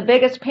illness, one of the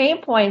biggest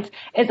pain points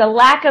is a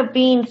lack of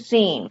being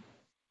seen.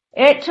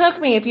 It took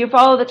me, if you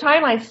follow the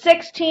timeline,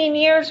 16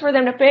 years for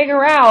them to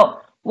figure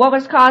out what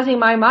was causing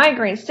my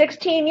migraine.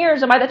 16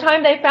 years, and by the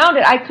time they found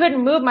it, I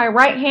couldn't move my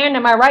right hand,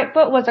 and my right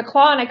foot was a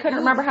claw, and I couldn't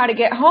remember how to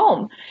get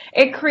home.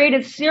 It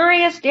created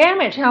serious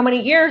damage, how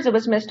many years it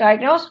was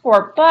misdiagnosed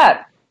for.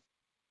 But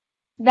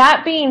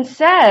that being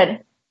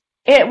said,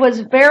 it was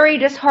very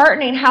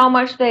disheartening how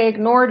much they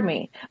ignored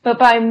me. But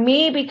by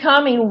me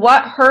becoming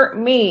what hurt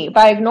me,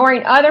 by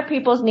ignoring other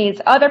people's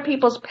needs, other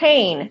people's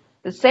pain,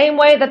 the same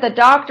way that the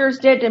doctors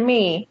did to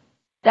me,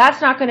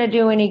 that's not going to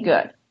do any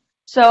good.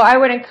 So I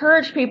would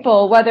encourage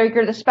people, whether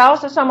you're the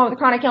spouse of someone with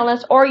chronic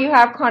illness or you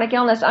have chronic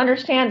illness,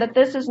 understand that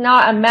this is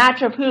not a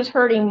match of who's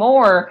hurting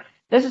more.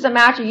 This is a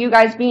match of you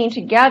guys being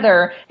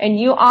together, and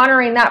you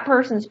honoring that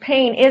person's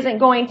pain isn't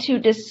going to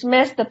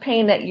dismiss the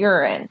pain that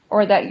you're in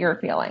or that you're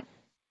feeling.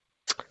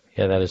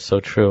 Yeah, that is so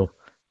true.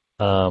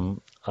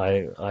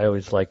 I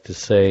always like to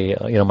say,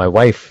 my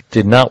wife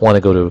did not want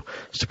to go to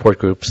support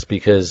groups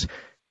because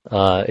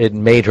it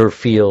made her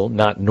feel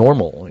not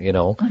normal.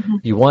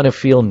 You want to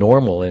feel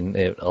normal, and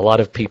a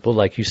lot of people,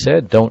 like you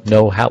said, don't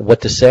know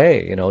what to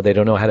say. They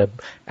don't know how to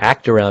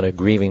act around a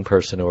grieving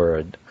person or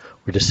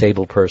a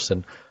disabled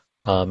person.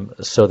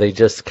 So they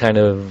just kind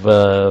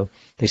of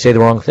they say the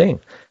wrong thing.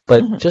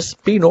 But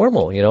just be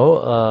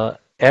normal.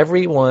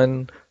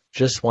 Everyone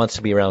just wants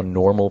to be around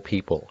normal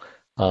people.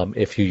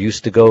 If you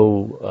used to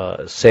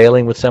go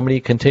sailing with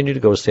somebody, continue to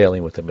go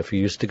sailing with them. If you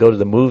used to go to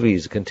the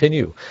movies,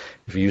 continue.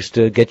 If you used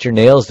to get your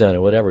nails done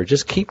or whatever,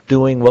 just keep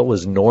doing what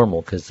was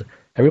normal, because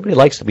everybody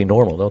likes to be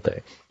normal, don't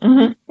they?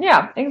 Mm-hmm.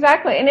 Yeah,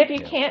 exactly. And if you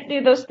can't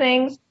do those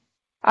things,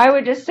 I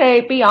would just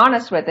say be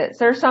honest with it.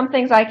 There's some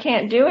things I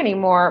can't do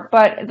anymore,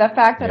 but the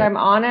fact that I'm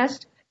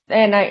honest,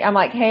 and I'm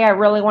like, hey, I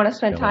really want to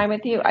spend time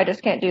with you. I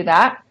just can't do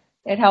that.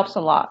 It helps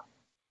a lot.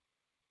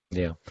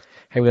 Yeah.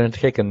 Hey, we're going to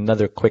take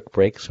another quick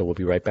break, so we'll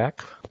be right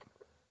back.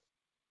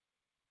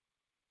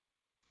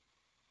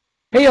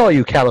 Hey, all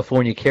you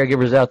California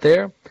caregivers out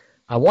there.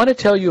 I want to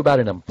tell you about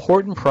an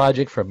important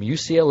project from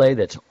UCLA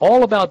that's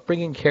all about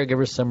bringing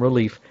caregivers some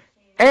relief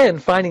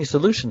and finding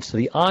solutions to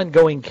the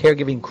ongoing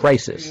caregiving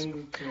crisis.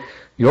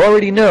 You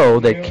already know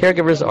that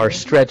caregivers are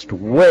stretched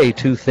way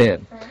too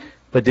thin.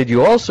 But did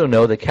you also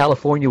know that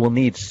California will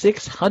need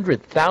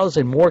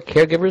 600,000 more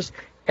caregivers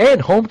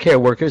and home care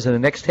workers in the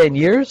next 10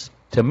 years?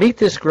 To meet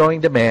this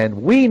growing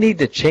demand, we need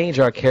to change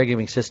our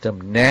caregiving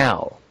system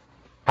now.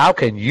 How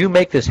can you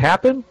make this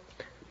happen?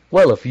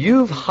 Well, if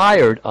you've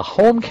hired a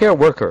home care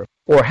worker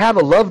or have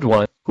a loved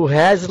one who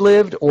has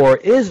lived or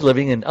is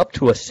living in up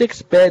to a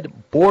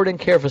 6-bed board and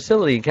care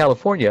facility in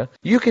California,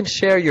 you can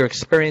share your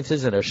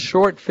experiences in a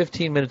short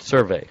 15-minute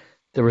survey.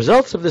 The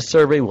results of this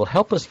survey will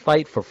help us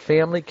fight for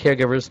family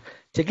caregivers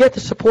to get the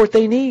support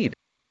they need.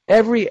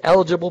 Every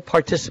eligible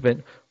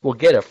participant will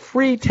get a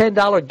free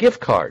 $10 gift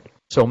card.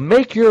 So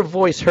make your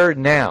voice heard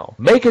now.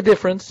 Make a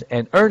difference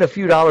and earn a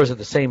few dollars at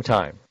the same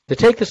time. To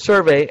take the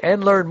survey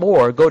and learn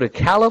more, go to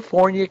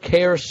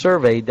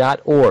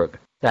CaliforniaCareSurvey.org.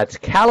 That's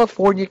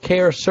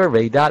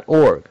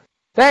CaliforniaCareSurvey.org.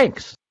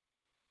 Thanks.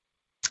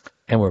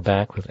 And we're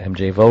back with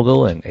MJ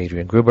Vogel and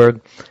Adrienne Gruberg,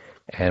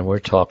 and we're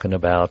talking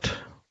about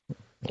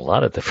a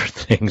lot of different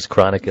things,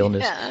 chronic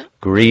illness,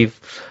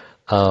 grief.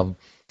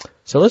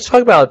 So let's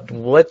talk about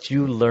what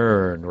you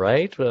learned,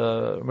 right?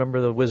 Remember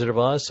the Wizard of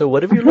Oz? So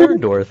what have you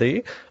learned,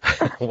 Dorothy,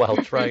 while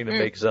trying to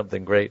make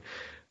something great?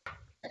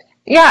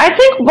 Yeah, I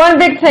think one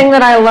big thing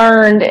that I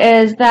learned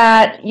is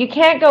that you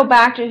can't go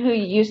back to who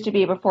you used to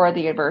be before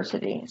the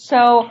adversity.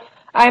 So,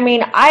 I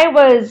mean, I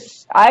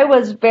was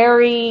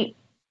very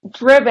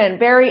driven,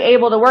 very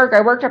able to work.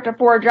 I worked up to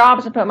 4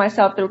 jobs and put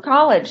myself through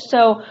college.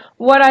 So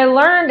what I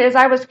learned is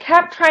I was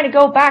kept trying to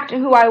go back to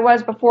who I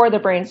was before the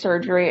brain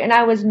surgery. And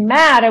I was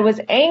mad, I was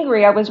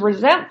angry, I was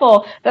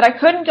resentful that I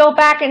couldn't go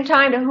back in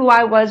time to who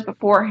I was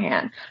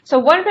beforehand. So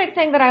one big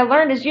thing that I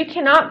learned is you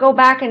cannot go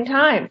back in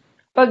time.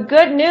 But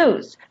good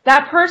news,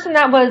 that person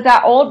that was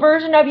that old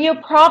version of you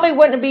probably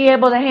wouldn't be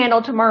able to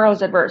handle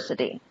tomorrow's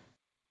adversity.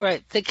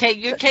 Right.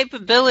 Your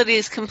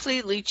capabilities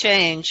completely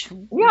change.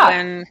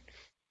 Yeah.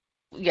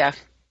 Yeah.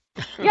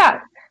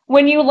 Yeah.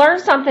 When you learn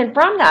something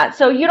from that.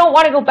 So you don't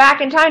want to go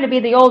back in time to be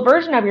the old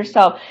version of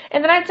yourself.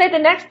 And then I'd say the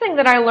next thing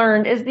that I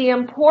learned is the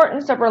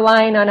importance of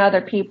relying on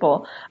other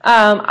people.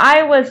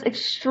 I was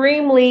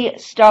extremely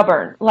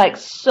stubborn, like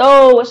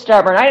so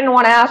stubborn. I didn't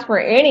want to ask for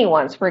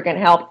anyone's freaking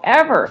help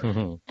ever.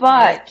 Mm-hmm.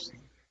 But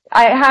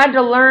I had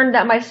to learn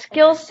that my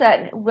skill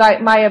set,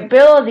 my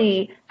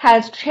ability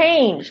has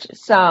changed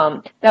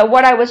some. That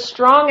what I was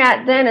strong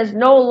at then is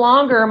no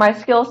longer my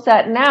skill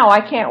set now.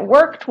 I can't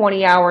work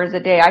 20 hours a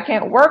day. I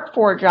can't work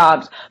 4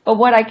 jobs. But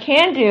what I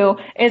can do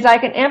is I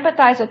can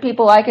empathize with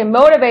people. I can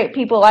motivate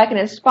people. I can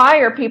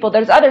inspire people.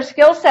 There's other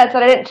skill sets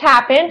that I didn't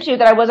tap into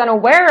that I was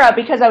unaware of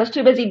because I was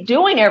too busy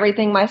doing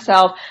everything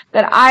myself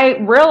that I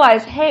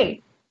realized,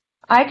 hey,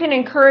 I can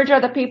encourage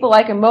other people,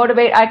 I can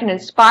motivate, I can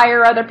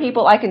inspire other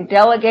people, I can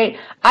delegate,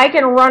 I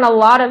can run a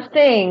lot of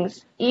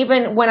things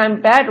even when I'm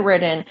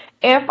bedridden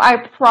if I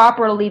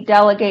properly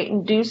delegate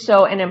and do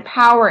so and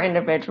empower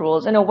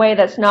individuals in a way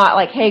that's not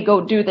like, hey,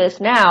 go do this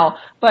now,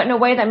 but in a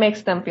way that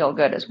makes them feel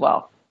good as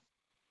well.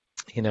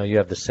 You know, you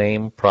have the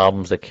same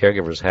problems that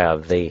caregivers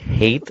have. They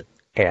hate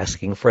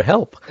asking for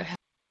help.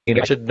 You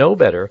know, I should know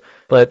better,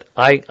 but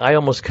I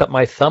almost cut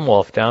my thumb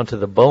off down to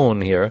the bone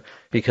here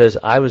because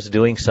I was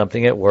doing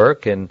something at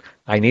work and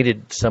I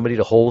needed somebody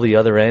to hold the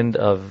other end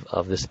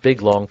of this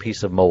big, long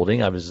piece of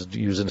molding. I was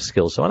using a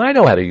skill saw, and I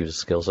know how to use a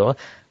skill saw.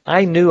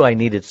 I knew I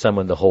needed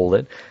someone to hold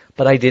it,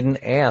 but I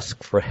didn't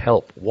ask for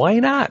help. Why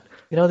not?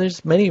 You know,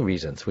 there's many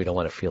reasons. We don't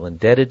want to feel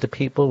indebted to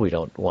people. We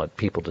don't want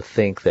people to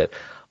think that,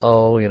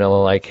 oh, you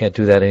know, I can't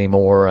do that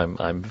anymore.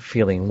 I'm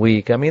feeling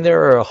weak. I mean,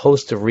 there are a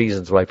host of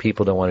reasons why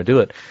people don't want to do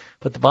it.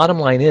 But the bottom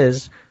line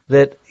is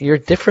that you're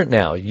different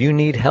now. You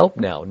need help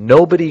now.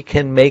 Nobody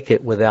can make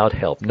it without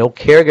help. No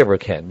caregiver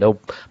can. No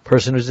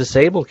person who's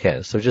disabled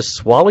can. So just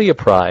swallow your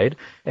pride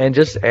and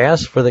just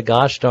ask for the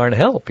gosh darn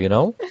help, you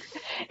know?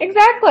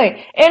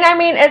 Exactly. And I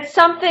mean, it's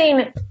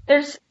something,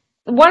 there's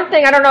one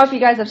thing, I don't know if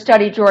you guys have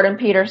studied Jordan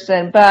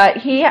Peterson,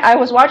 but I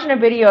was watching a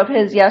video of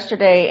his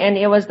yesterday, and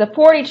it was the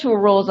 42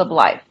 rules of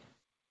life.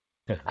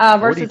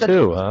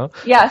 42, huh?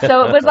 Yeah,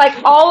 so it was like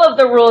all of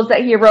the rules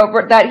that he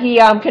wrote, that he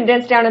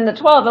condensed down into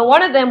 12. And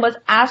one of them was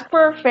ask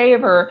for a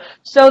favor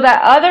so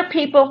that other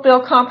people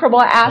feel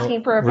comfortable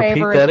asking for a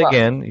favor as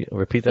well.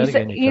 Repeat that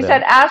again. He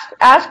said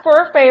ask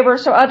for a favor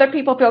so other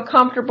people feel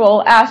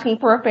comfortable asking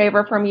for a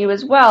favor from you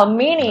as well.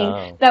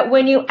 Meaning that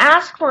when you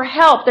ask for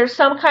help, there's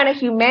some kind of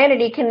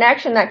humanity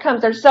connection that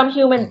comes. There's some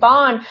human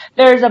bond.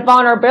 There's a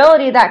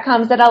vulnerability that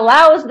comes that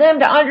allows them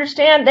to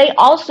understand they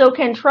also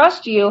can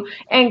trust you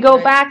and go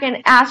back and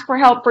and ask for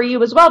help for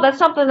you as well. That's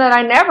something that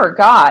I never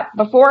got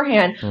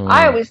beforehand.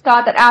 I always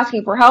thought that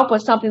asking for help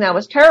was something that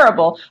was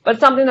terrible, but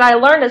something that I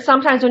learned is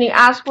sometimes when you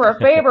ask for a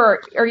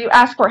favor or you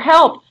ask for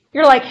help,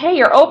 you're like, hey,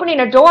 you're opening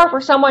a door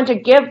for someone to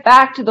give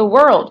back to the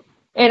world.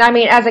 And I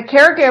mean, as a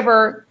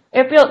caregiver,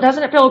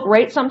 doesn't it feel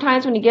great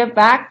sometimes when you give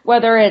back,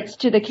 whether it's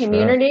to the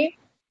community,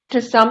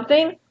 to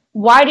something?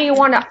 Why do you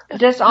want to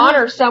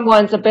dishonor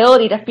someone's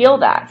ability to feel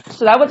that?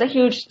 So that was a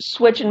huge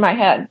switch in my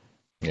head.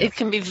 Yeah. It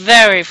can be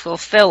very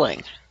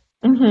fulfilling.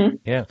 Mm-hmm.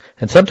 Yeah,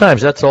 and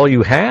sometimes that's all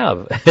you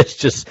have. It's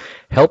just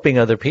helping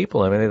other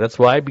people. I mean, that's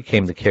why I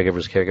became the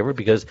caregiver's caregiver,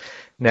 because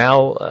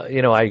now,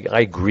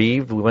 I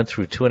grieved. We went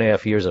through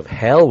 2.5 years of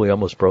hell. We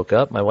almost broke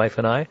up, my wife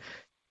and I.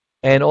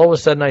 And all of a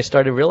sudden I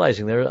started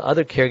realizing there are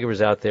other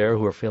caregivers out there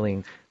who are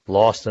feeling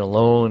lost and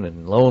alone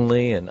and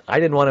lonely, and I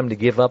didn't want them to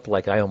give up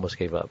like I almost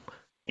gave up.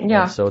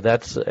 Yeah. And so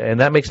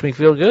that makes me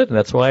feel good, and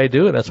that's why I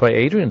do it. That's why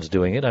Adrienne's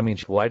doing it. I mean,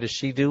 why does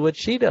she do what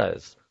she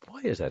does?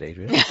 Why is that,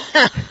 Adrienne?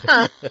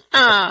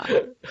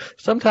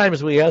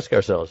 Sometimes we ask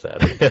ourselves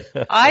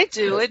that. I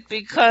do it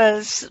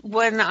because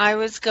when I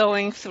was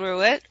going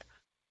through it,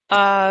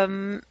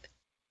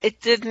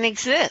 it didn't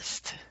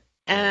exist.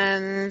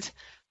 And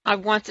I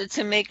wanted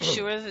to make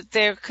sure that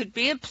there could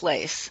be a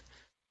place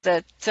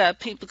that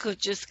people could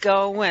just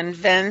go and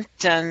vent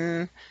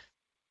and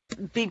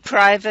be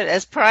private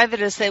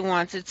as they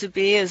wanted to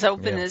be, as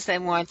open as they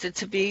wanted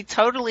to be,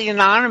 totally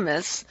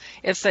anonymous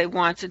if they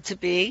wanted to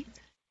be,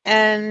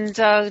 and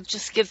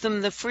just give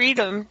them the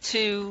freedom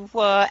to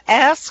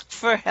ask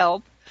for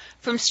help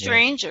from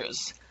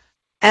strangers.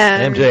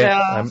 And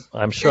MJ,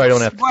 I'm sure I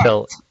don't have to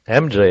tell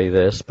MJ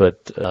this,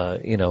 but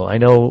I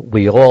know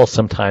we all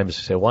sometimes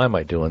say, "Why am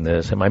I doing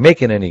this? Am I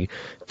making any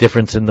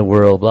difference in the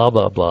world?" Blah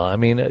blah blah. I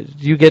mean, do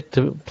you get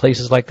to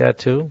places like that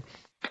too?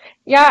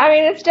 Yeah, I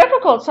mean, it's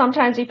difficult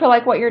sometimes. You feel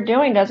like what you're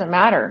doing doesn't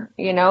matter.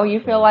 You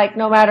feel like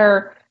no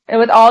matter,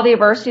 with all the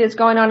adversity that's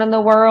going on in the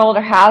world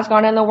or has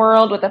gone in the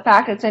world, with the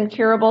fact it's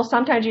incurable,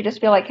 sometimes you just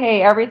feel like,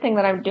 hey, everything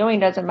that I'm doing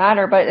doesn't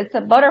matter. But it's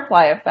a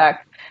butterfly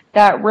effect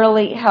that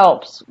really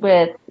helps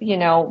with,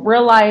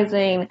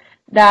 realizing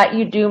that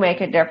you do make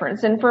a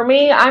difference. And for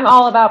me, I'm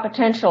all about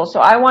potential. So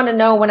I want to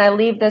know when I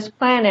leave this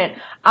planet,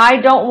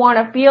 I don't want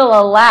to feel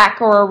a lack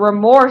or a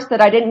remorse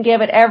that I didn't give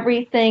it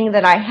everything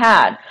that I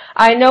had.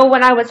 I know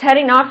when I was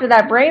heading off to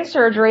that brain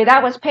surgery,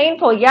 that was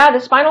painful. Yeah, the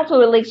spinal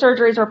fluid leak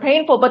surgeries were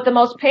painful, but the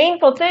most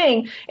painful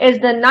thing is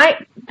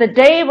the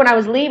day when I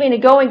was leaving to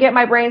go and get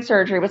my brain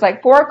surgery. It was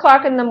like 4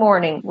 o'clock in the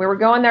morning. We were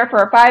going there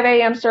for a 5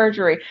 a.m.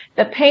 surgery.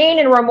 The pain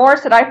and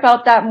remorse that I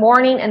felt that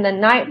morning and the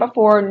night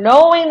before,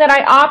 knowing that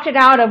I opted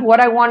out of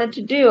what I wanted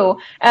to do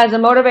as a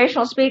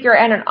motivational speaker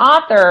and an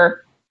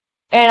author,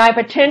 and I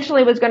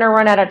potentially was going to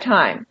run out of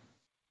time.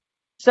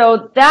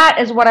 So that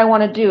is what I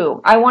want to do.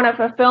 I want to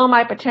fulfill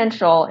my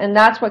potential, and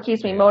that's what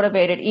keeps me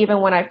motivated even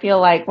when I feel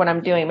like what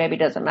I'm doing maybe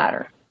doesn't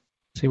matter.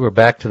 See, we're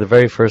back to the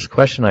very first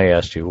question I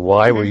asked you.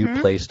 Why were you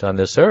placed on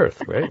this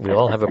earth, right? We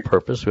all have a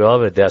purpose. We all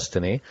have a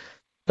destiny.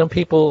 Some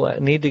people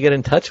need to get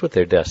in touch with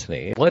their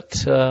destiny.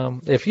 What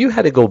if you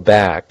had to go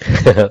back?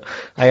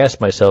 I ask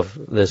myself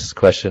this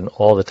question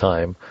all the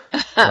time.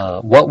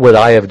 What would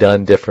I have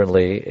done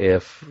differently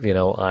if,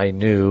 I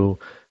knew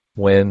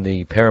when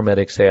the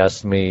paramedics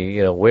asked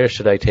me, where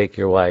should I take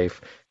your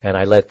wife? And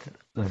I let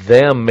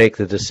them make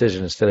the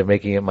decision instead of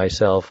making it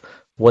myself,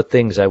 what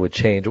things I would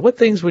change. What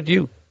things would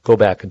you go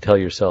back and tell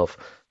yourself,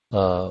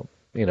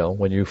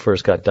 when you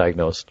first got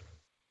diagnosed?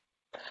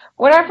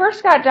 When I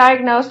first got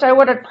diagnosed, I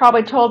would have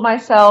probably told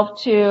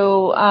myself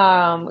to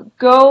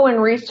go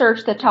and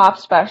research the top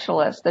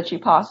specialists that you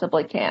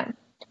possibly can.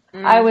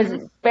 I was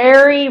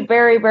very,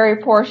 very,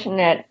 very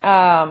fortunate,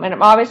 and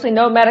I'm obviously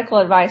no medical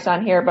advice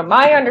on here, but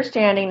my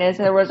understanding is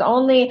there was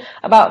only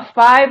about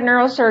 5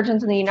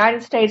 neurosurgeons in the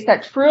United States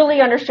that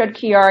truly understood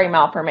Chiari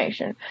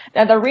malformation.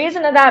 Now, the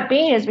reason of that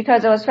being is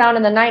because it was found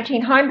in the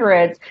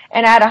 1900s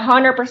and had a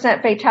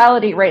 100%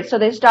 fatality rate, so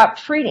they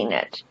stopped treating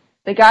it.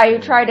 The guy who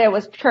trying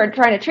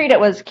to treat it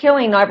was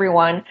killing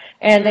everyone,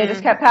 and they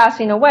just kept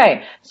passing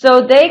away.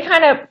 So they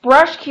kind of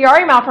brushed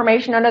Chiari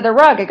malformation under the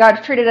rug. It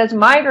got treated as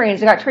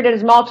migraines. It got treated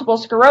as multiple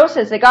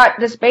sclerosis. It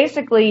got just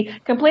basically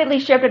completely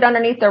shifted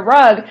underneath the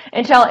rug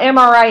until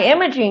MRI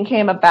imaging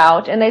came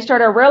about, and they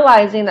started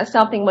realizing that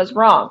something was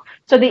wrong.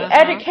 So the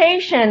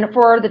education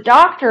for the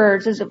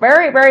doctors is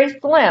very, very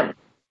slim.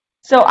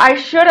 So I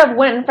should have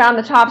went and found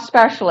the top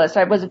specialist.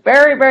 I was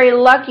very, very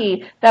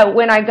lucky that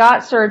when I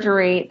got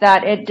surgery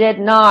that it did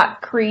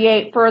not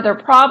create further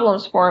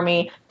problems for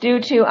me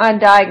due to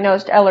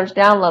undiagnosed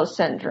Ehlers-Danlos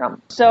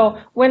syndrome. So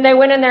when they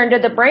went in there and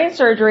did the brain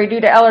surgery due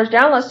to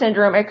Ehlers-Danlos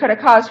syndrome, it could have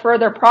caused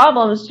further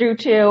problems due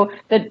to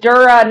the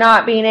dura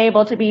not being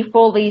able to be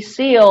fully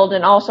sealed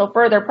and also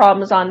further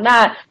problems on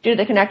that due to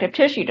the connective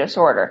tissue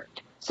disorder.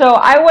 So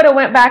I would have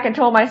went back and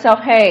told myself,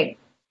 hey,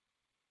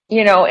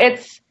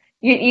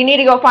 You need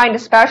to go find a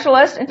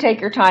specialist and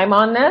take your time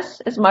on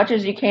this as much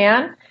as you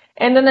can.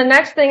 And then the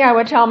next thing I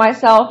would tell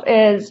myself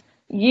is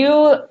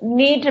you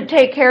need to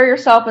take care of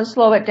yourself and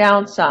slow it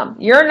down some.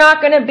 You're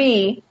not going to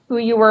be who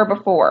you were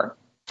before.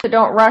 So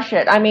don't rush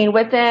it. I mean,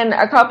 within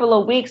a couple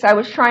of weeks, I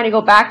was trying to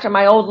go back to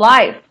my old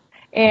life,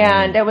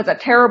 and it was a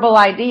terrible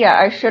idea.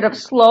 I should have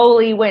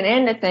slowly went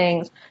into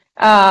things,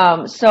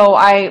 so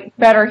I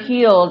better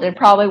healed and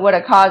probably would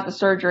have caused the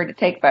surgery to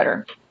take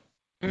better.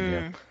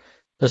 Yeah.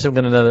 Listen,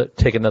 I'm going to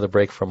take another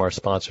break from our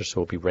sponsor, so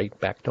we'll be right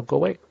back. Don't go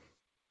away.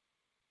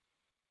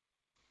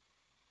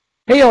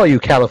 Hey, all you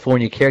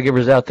California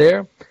caregivers out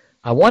there.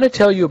 I want to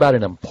tell you about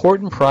an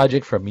important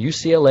project from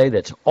UCLA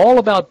that's all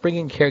about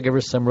bringing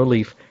caregivers some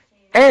relief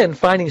and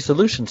finding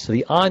solutions to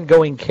the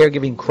ongoing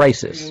caregiving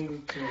crisis.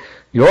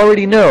 You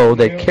already know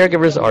that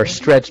caregivers are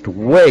stretched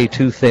way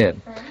too thin.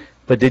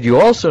 But did you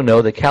also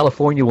know that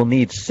California will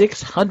need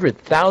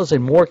 600,000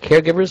 more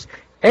caregivers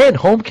and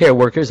home care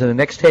workers in the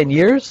next 10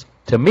 years?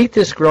 To meet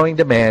this growing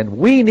demand,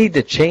 we need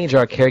to change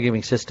our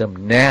caregiving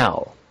system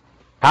now.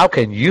 How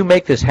can you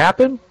make this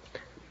happen?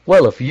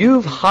 Well, if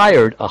you've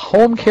hired a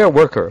home care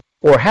worker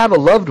or have a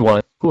loved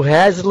one who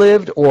has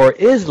lived or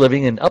is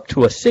living in up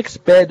to a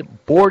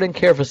 6-bed board and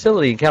care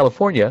facility in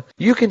California,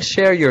 you can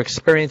share your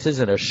experiences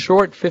in a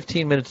short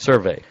 15-minute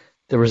survey.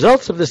 The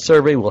results of this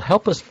survey will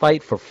help us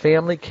fight for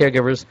family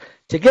caregivers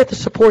to get the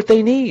support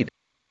they need.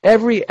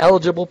 Every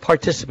eligible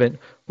participant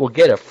will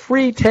get a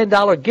free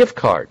 $10 gift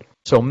card.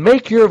 So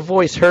make your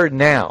voice heard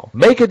now.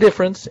 Make a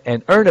difference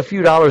and earn a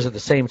few dollars at the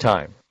same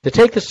time. To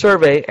take the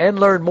survey and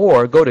learn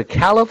more, go to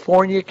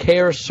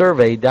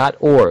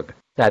CaliforniaCareSurvey.org.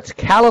 That's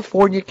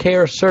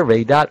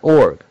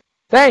CaliforniaCareSurvey.org.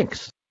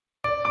 Thanks.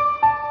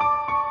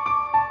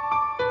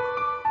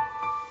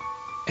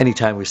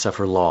 Anytime we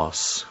suffer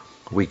loss,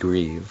 we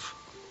grieve.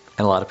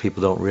 And a lot of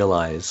people don't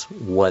realize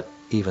what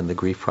even the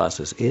grief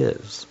process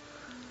is.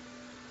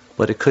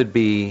 But it could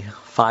be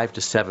 5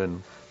 to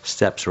 7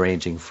 steps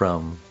ranging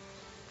from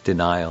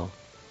denial,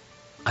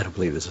 I don't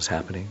believe this is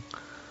happening,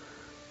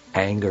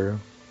 anger,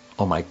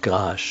 oh my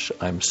gosh,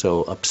 I'm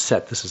so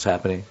upset this is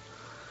happening,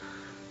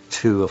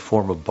 to a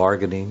form of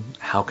bargaining,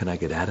 how can I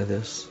get out of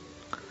this,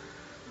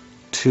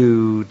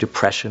 to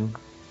depression,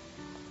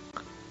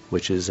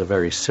 which is a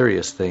very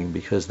serious thing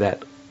because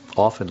that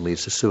often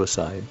leads to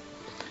suicide.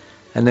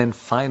 And then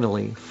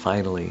finally,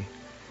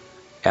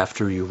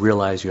 after you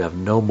realize you have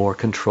no more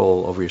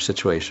control over your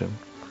situation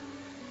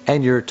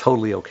and you're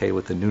totally okay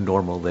with the new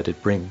normal that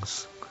it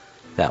brings,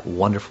 that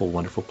wonderful,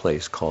 wonderful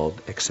place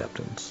called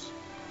acceptance.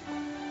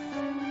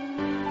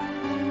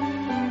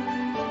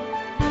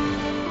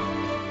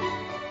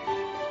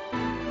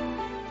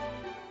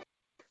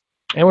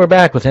 And we're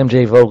back with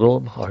MJ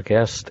Vogel, our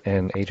guest,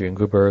 and Adrienne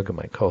Gruberg,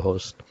 my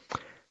co-host.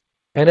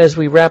 And as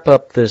we wrap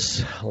up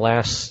this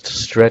last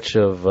stretch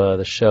of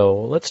the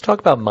show, let's talk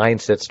about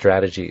mindset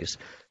strategies.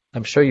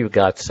 I'm sure you've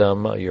got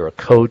some. You're a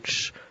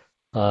coach.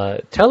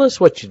 Tell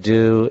us what you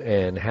do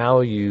and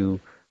how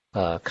you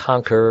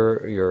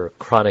conquer your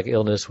chronic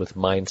illness with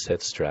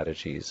mindset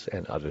strategies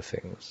and other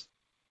things.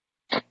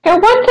 Yeah,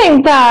 one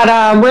thing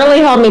that really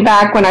held me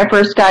back when I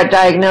first got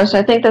diagnosed,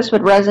 I think this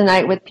would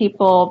resonate with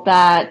people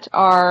that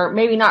are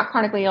maybe not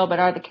chronically ill but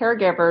are the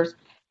caregivers,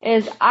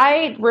 is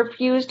I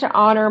refuse to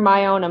honor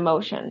my own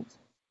emotions.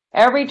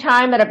 Every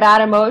time that a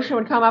bad emotion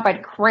would come up,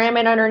 I'd cram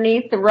it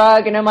underneath the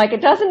rug, and I'm like, it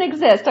doesn't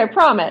exist, I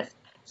promise.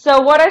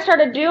 So what I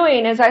started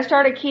doing is I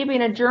started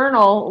keeping a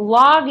journal,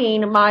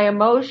 logging my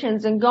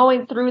emotions and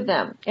going through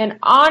them and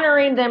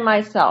honoring them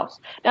myself.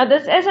 Now,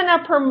 this isn't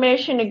a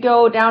permission to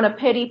go down a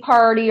pity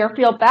party or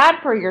feel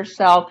bad for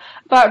yourself,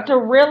 but to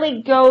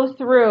really go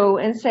through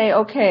and say,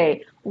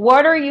 okay,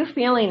 what are you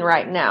feeling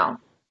right now?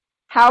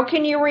 How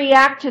can you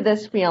react to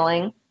this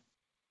feeling?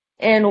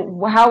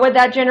 And how would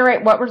that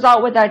generate, what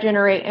result would that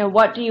generate, and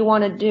what do you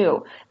want to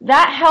do?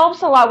 That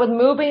helps a lot with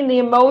moving the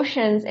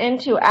emotions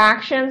into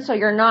action so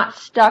you're not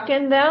stuck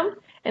in them.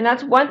 And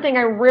that's one thing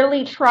I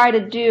really try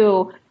to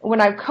do when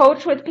I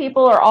coach with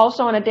people or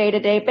also on a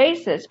day-to-day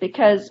basis,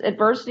 because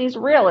adversity is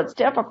real. It's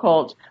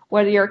difficult,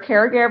 whether you're a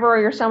caregiver or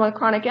you're someone with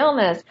chronic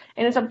illness.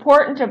 And it's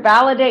important to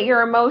validate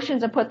your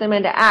emotions and put them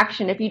into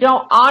action. If you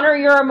don't honor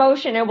your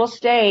emotion, it will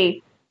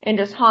stay and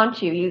just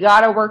haunt you. You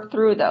got to work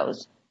through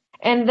those.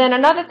 And then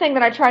another thing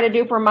that I try to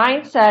do for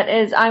mindset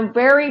is I'm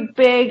very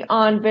big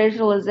on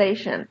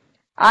visualization.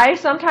 I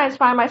sometimes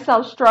find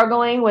myself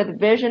struggling with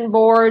vision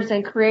boards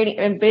and creating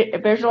and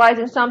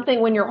visualizing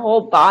something when your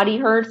whole body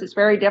hurts. It's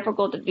very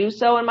difficult to do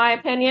so, in my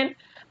opinion.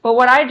 But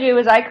what I do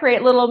is I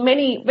create little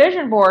mini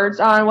vision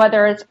boards on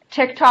whether it's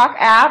TikTok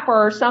app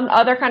or some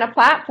other kind of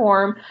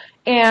platform,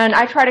 and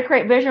I try to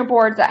create vision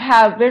boards that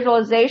have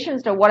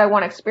visualizations to what I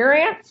want to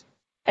experience,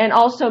 and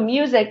also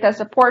music that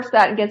supports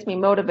that and gets me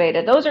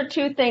motivated. Those are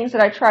two things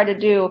that I try to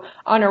do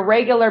on a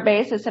regular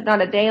basis, if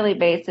not a daily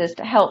basis,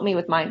 to help me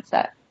with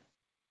mindset.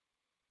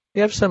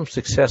 You have some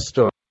success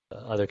stories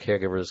other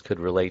caregivers could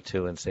relate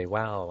to and say,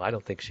 wow, I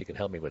don't think she can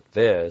help me with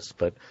this.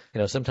 But,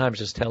 sometimes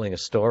just telling a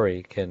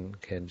story can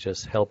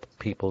just help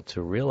people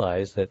to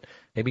realize that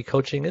maybe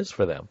coaching is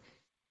for them.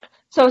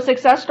 So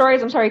success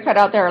stories, I'm sorry, you cut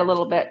out there a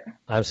little bit.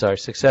 I'm sorry,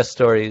 success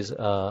stories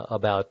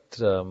about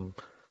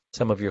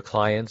some of your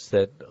clients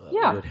that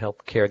would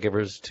help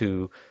caregivers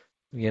to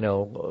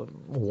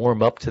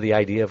warm up to the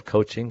idea of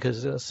coaching,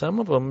 because some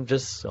of them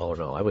just, oh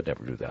no, I would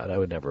never do that.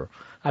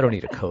 I don't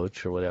need a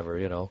coach or whatever.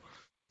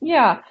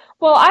 Yeah.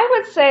 Well, I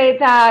would say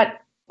that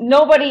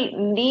nobody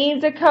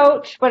needs a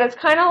coach, but it's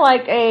kind of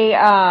like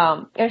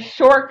a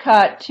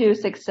shortcut to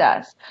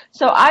success.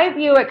 So I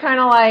view it kind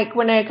of like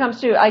when it comes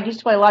to, I used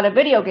to play a lot of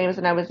video games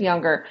when I was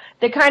younger,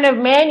 the kind of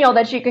manual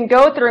that you can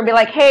go through and be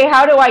like, hey,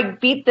 how do I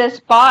beat this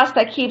boss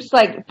that keeps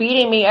like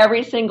beating me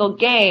every single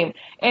game?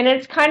 And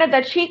it's kind of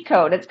that cheat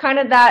code. It's kind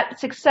of that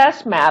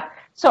success map.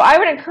 So I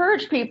would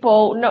encourage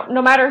people,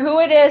 no matter who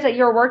it is that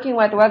you're working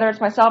with, whether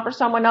it's myself or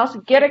someone else,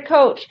 get a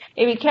coach.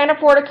 If you can't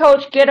afford a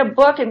coach, get a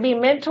book and be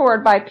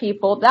mentored by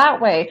people that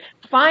way.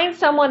 Find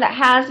someone that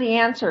has the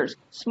answers.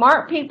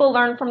 Smart people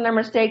learn from their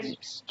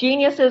mistakes.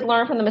 Geniuses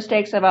learn from the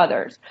mistakes of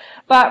others.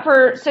 But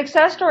for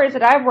success stories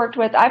that I've worked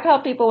with, I've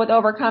helped people with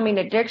overcoming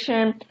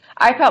addiction.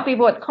 I've helped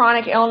people with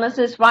chronic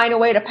illnesses find a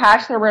way to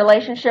patch their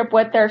relationship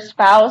with their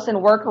spouse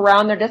and work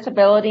around their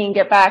disability and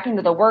get back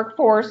into the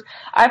workforce.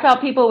 I've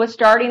helped people with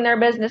starting their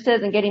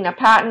businesses and getting a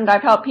patent.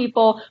 I've helped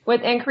people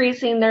with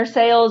increasing their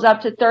sales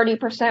up to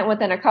 30%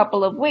 within a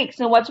couple of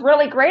weeks. And what's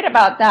really great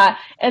about that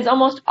is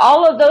almost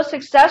all of those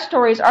success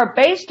stories are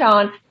based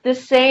on the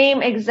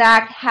same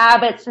exact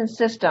habits and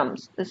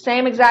systems, the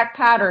same exact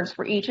patterns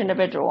for each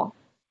individual.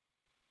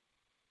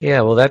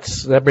 Yeah, well,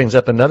 that brings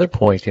up another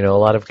point. A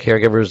lot of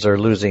caregivers are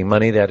losing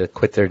money. They had to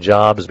quit their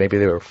jobs. Maybe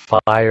they were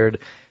fired,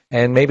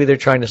 and maybe they're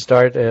trying to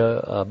start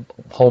a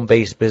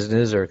home-based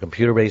business or a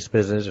computer-based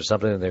business or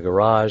something in their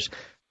garage.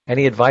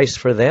 Any advice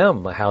for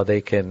them, how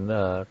they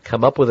can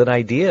come up with an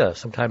idea?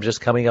 Sometimes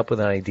just coming up with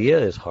an idea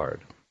is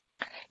hard.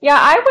 Yeah,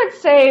 I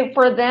would say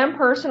for them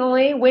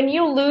personally, when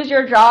you lose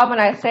your job,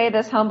 and I say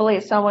this humbly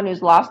as someone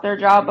who's lost their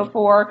job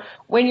before,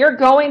 when you're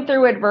going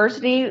through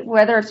adversity,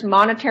 whether it's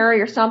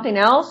monetary or something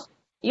else,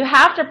 you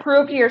have to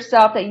prove to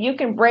yourself that you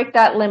can break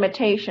that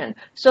limitation.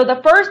 So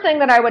the first thing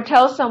that I would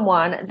tell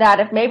someone that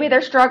if maybe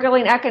they're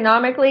struggling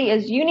economically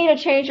is you need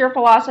to change your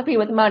philosophy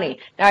with money.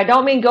 Now, I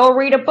don't mean go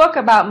read a book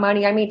about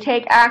money. I mean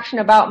take action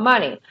about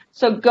money.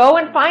 So go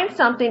and find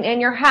something in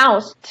your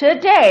house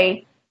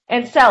today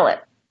and sell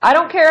it. I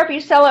don't care if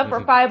you sell it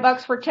for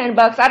 $5, for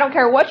 $10. I don't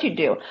care what you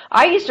do.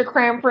 I used to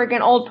cram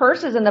friggin' old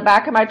purses in the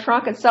back of my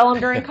trunk and sell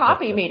them during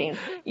coffee meetings.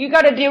 You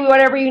got to do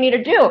whatever you need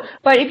to do.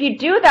 But if you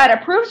do that,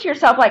 it proves to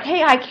yourself like,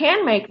 hey, I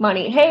can make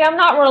money. Hey, I'm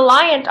not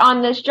reliant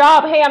on this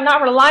job. Hey, I'm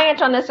not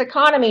reliant on this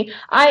economy.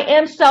 I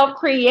am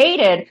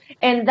self-created.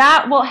 And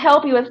that will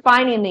help you with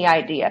finding the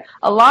idea.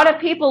 A lot of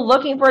people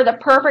looking for the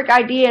perfect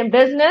idea in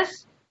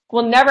business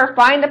will never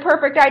find the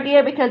perfect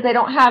idea because they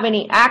don't have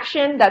any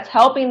action that's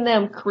helping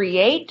them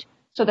create.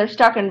 So they're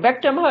stuck in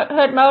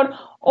victimhood mode,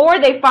 or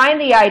they find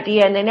the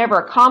idea and they never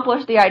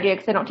accomplish the idea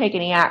because they don't take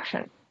any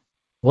action.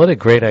 What a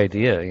great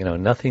idea.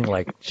 Nothing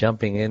like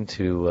jumping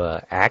into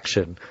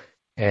action.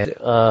 And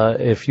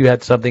if you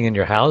had something in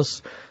your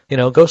house,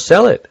 go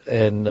sell it.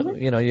 And,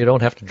 you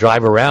don't have to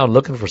drive around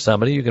looking for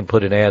somebody. You can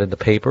put an ad in the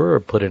paper or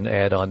put an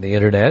ad on the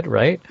internet,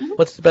 right?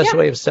 What's the best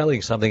way of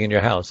selling something in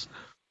your house?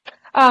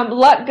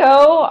 Let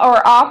Go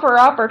or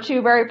OfferUp are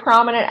two very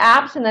prominent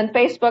apps, and then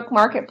Facebook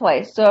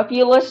Marketplace. So if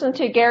you listen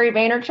to Gary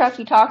Vaynerchuk,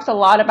 he talks a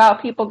lot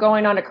about people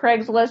going onto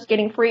Craigslist,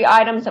 getting free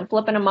items, and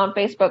flipping them on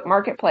Facebook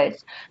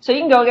Marketplace. So you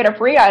can go get a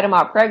free item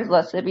off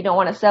Craigslist if you don't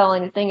want to sell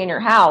anything in your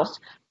house.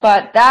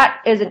 But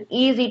that is an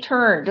easy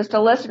turn, just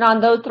to list it on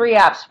those three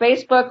apps,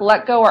 Facebook,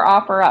 Let Go, or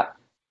OfferUp.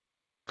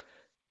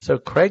 So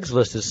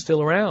Craigslist is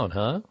still around,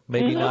 huh?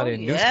 Maybe not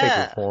in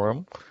newspaper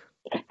form.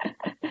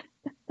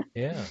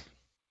 Yeah.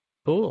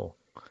 Cool.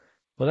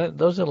 Well,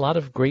 those are a lot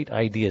of great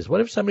ideas. What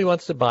if somebody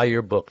wants to buy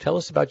your book? Tell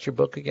us about your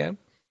book again.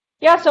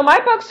 Yeah, so my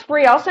book's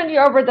free. I'll send you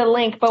over the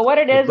link. But what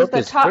it is the book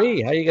the top.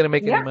 Free. How are you going to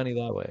make any money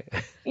that way?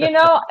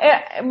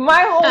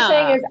 My whole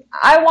thing is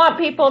I want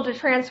people to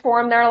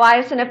transform their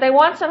lives, and if they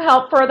want some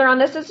help further on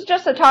this is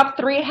just the top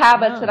 3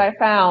 habits that I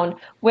found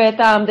with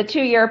the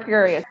 2-year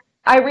period.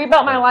 I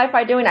rebuilt my life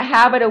by doing a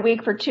habit a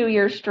week for 2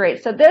 years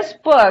straight. So this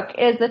book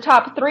is the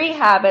top 3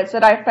 habits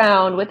that I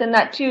found within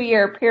that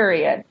 2-year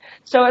period.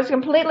 So it's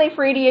completely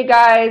free to you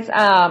guys.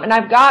 And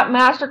I've got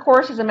master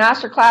courses and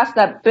master classes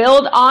that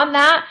build on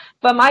that.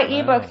 But my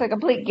ebook's a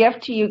complete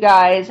gift to you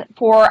guys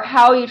for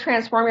how you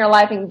transform your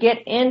life and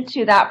get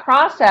into that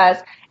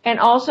process and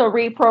also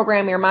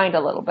reprogram your mind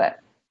a little bit.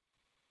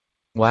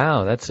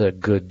 Wow, that's a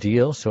good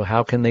deal. So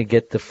how can they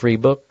get the free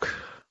book?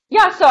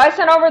 Yeah, so I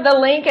sent over the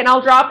link, and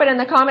I'll drop it in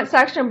the comment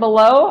section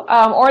below,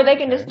 or they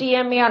can just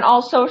DM me on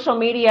all social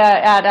media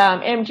at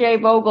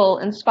MJ Vogel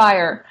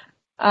Inspire,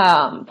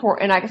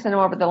 and I can send them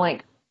over the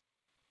link.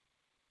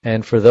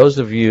 And for those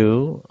of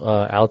you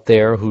out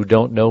there who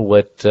don't know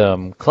what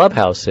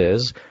Clubhouse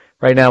is,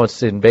 right now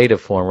it's in beta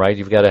form, right?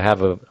 You've got to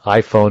have an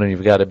iPhone and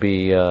you've got to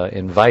be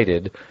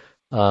invited.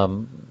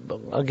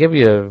 I'll give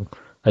you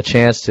a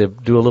chance to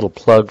do a little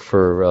plug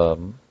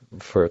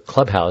for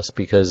Clubhouse,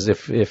 because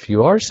if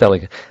you are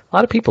selling, a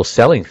lot of people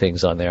selling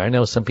things on there. I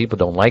know some people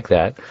don't like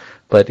that,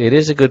 but it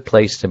is a good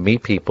place to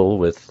meet people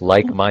with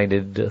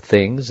like-minded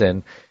things.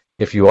 And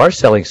if you are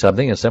selling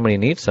something and somebody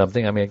needs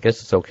something, I mean, I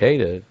guess it's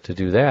okay to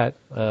do that.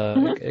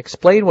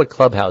 Explain what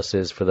Clubhouse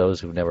is for those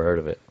who've never heard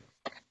of it.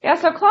 Yeah,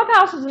 so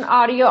Clubhouse is an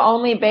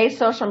audio-only based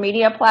social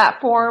media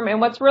platform, and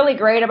what's really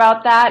great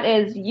about that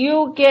is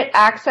you get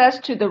access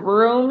to the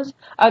rooms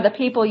of the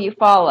people you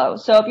follow.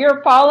 So if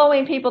you're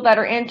following people that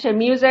are into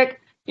music,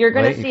 you're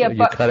going to see you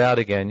cut out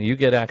again. You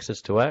get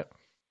access to what?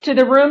 To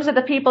the rooms of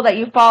the people that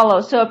you follow.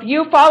 So if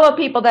you follow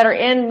people that are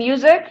in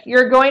music,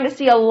 you're going to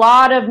see a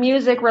lot of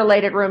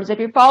music-related rooms. If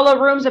you follow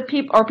rooms of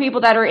people or people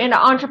that are into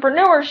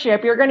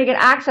entrepreneurship, you're going to get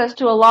access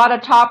to a lot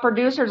of top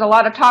producers, a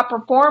lot of top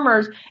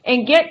performers,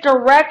 and get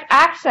direct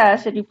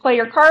access, if you play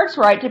your cards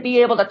right, to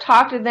be able to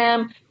talk to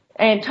them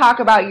and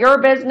talk about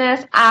your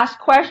business, ask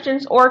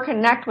questions, or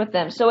connect with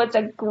them. So it's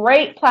a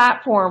great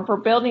platform for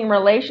building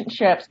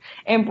relationships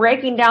and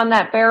breaking down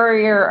that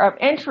barrier of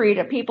entry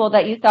to people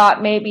that you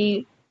thought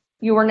maybe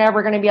you were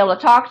never going to be able to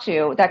talk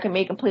to, that can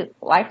be complete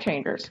life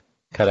changers.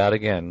 Cut out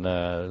again.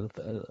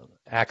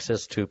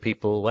 Access to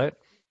people what?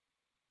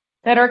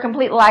 That are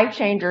complete life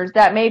changers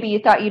that maybe you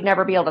thought you'd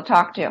never be able to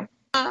talk to.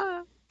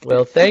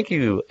 Well, thank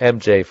you,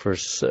 MJ, for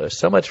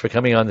so much for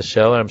coming on the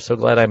show. I'm so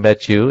glad I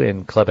met you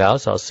in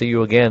Clubhouse. I'll see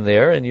you again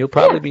there, and you'll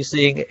probably be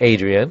seeing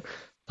Adrienne.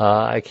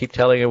 I keep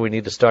telling her we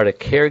need to start a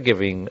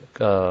caregiving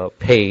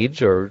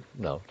page, or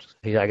no,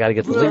 I got to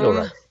get the legal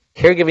right.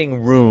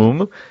 Caregiving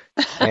room.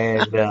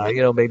 And,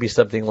 maybe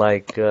something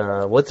like,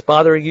 what's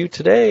bothering you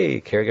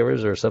today,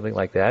 caregivers, or something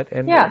like that.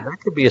 And that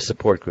could be a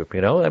support group,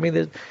 I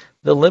mean,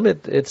 the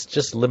limit, it's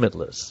just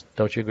limitless.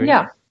 Don't you agree?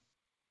 Yeah.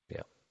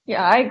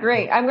 Yeah, I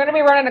agree. I'm going to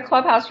be running a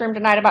Clubhouse room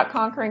tonight about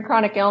conquering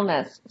chronic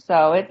illness.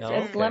 So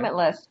it's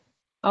limitless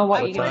on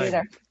what you can do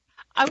there.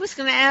 I was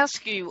going to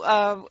ask you,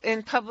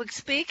 in public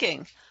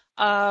speaking,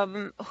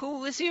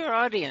 who is your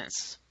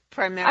audience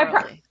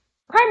primarily?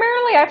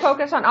 Primarily, I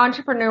focus on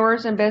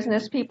entrepreneurs and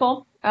business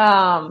people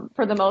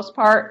for the most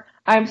part.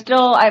 I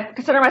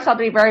consider myself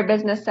to be very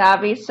business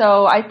savvy,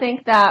 so I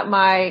think that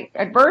my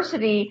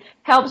adversity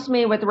helps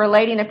me with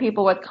relating to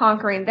people with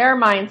conquering their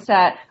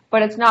mindset,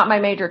 but it's not my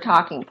major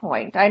talking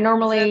point. I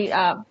normally...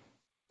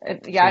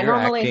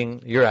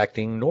 You're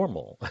acting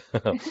normal.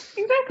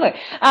 Exactly.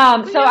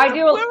 I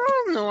do. We're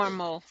all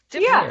normal.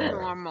 Different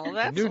normal.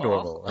 That's new all.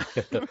 Normal.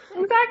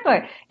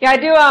 Exactly. Yeah, I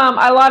do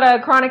a lot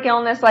of chronic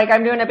illness. Like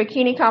I'm doing a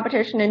bikini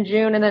competition in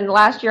June, and then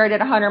last year I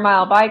did a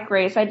 100-mile bike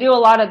race. I do a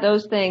lot of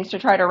those things to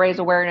try to raise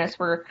awareness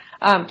for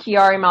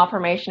Chiari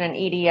malformation and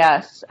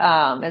EDS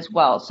as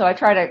well. So I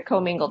try to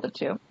commingle the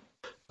two.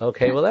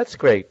 Okay, well that's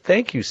great.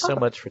 Thank you so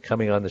much for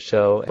coming on the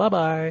show.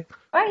 Bye-bye.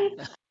 Bye.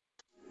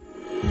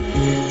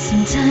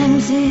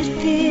 Sometimes it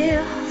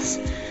feels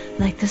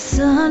like the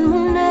sun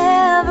will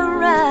never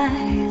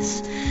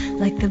rise,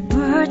 like the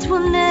birds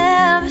will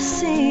never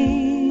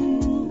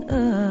sing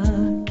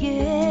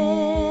again.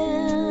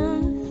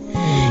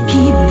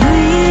 Keep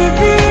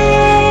breathing,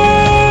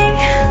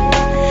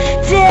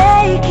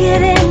 take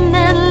it in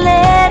and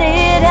let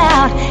it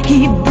out.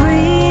 Keep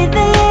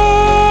breathing,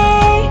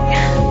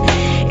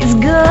 it's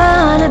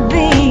gonna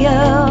be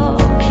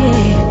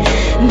okay.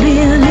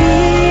 Believe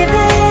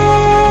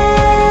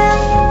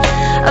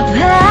a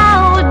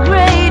power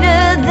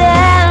greater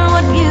than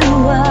what you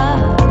are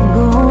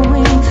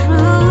going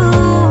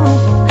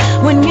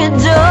through. When you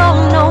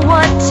don't know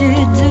what to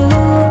do,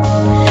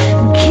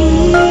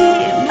 keep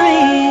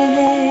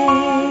breathing.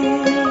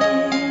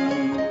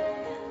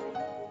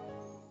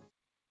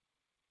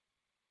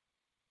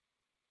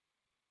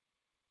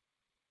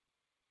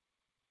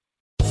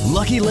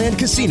 Lucky Land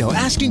Casino,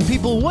 asking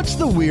people, what's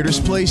the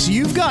weirdest place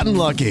you've gotten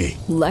lucky?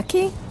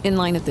 Lucky? In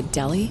line at the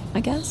deli, I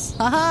guess?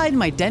 Aha, in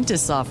my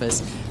dentist's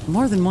office.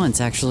 More than once,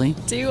 actually.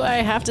 Do I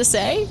have to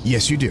say?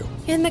 Yes, you do.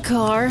 In the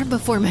car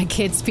before my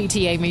kids'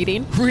 PTA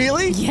meeting.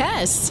 Really?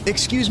 Yes.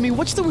 Excuse me,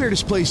 what's the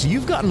weirdest place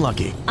you've gotten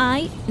lucky?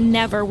 I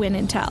never win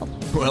and tell.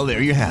 Well,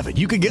 there you have it.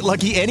 You can get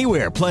lucky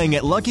anywhere, playing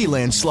at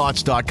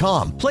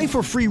LuckyLandSlots.com. Play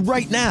for free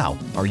right now.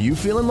 Are you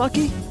feeling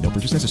lucky? No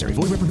purchase necessary.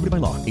 Void where prohibited by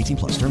law.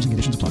 18+. Terms and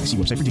conditions apply. See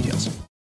website for details.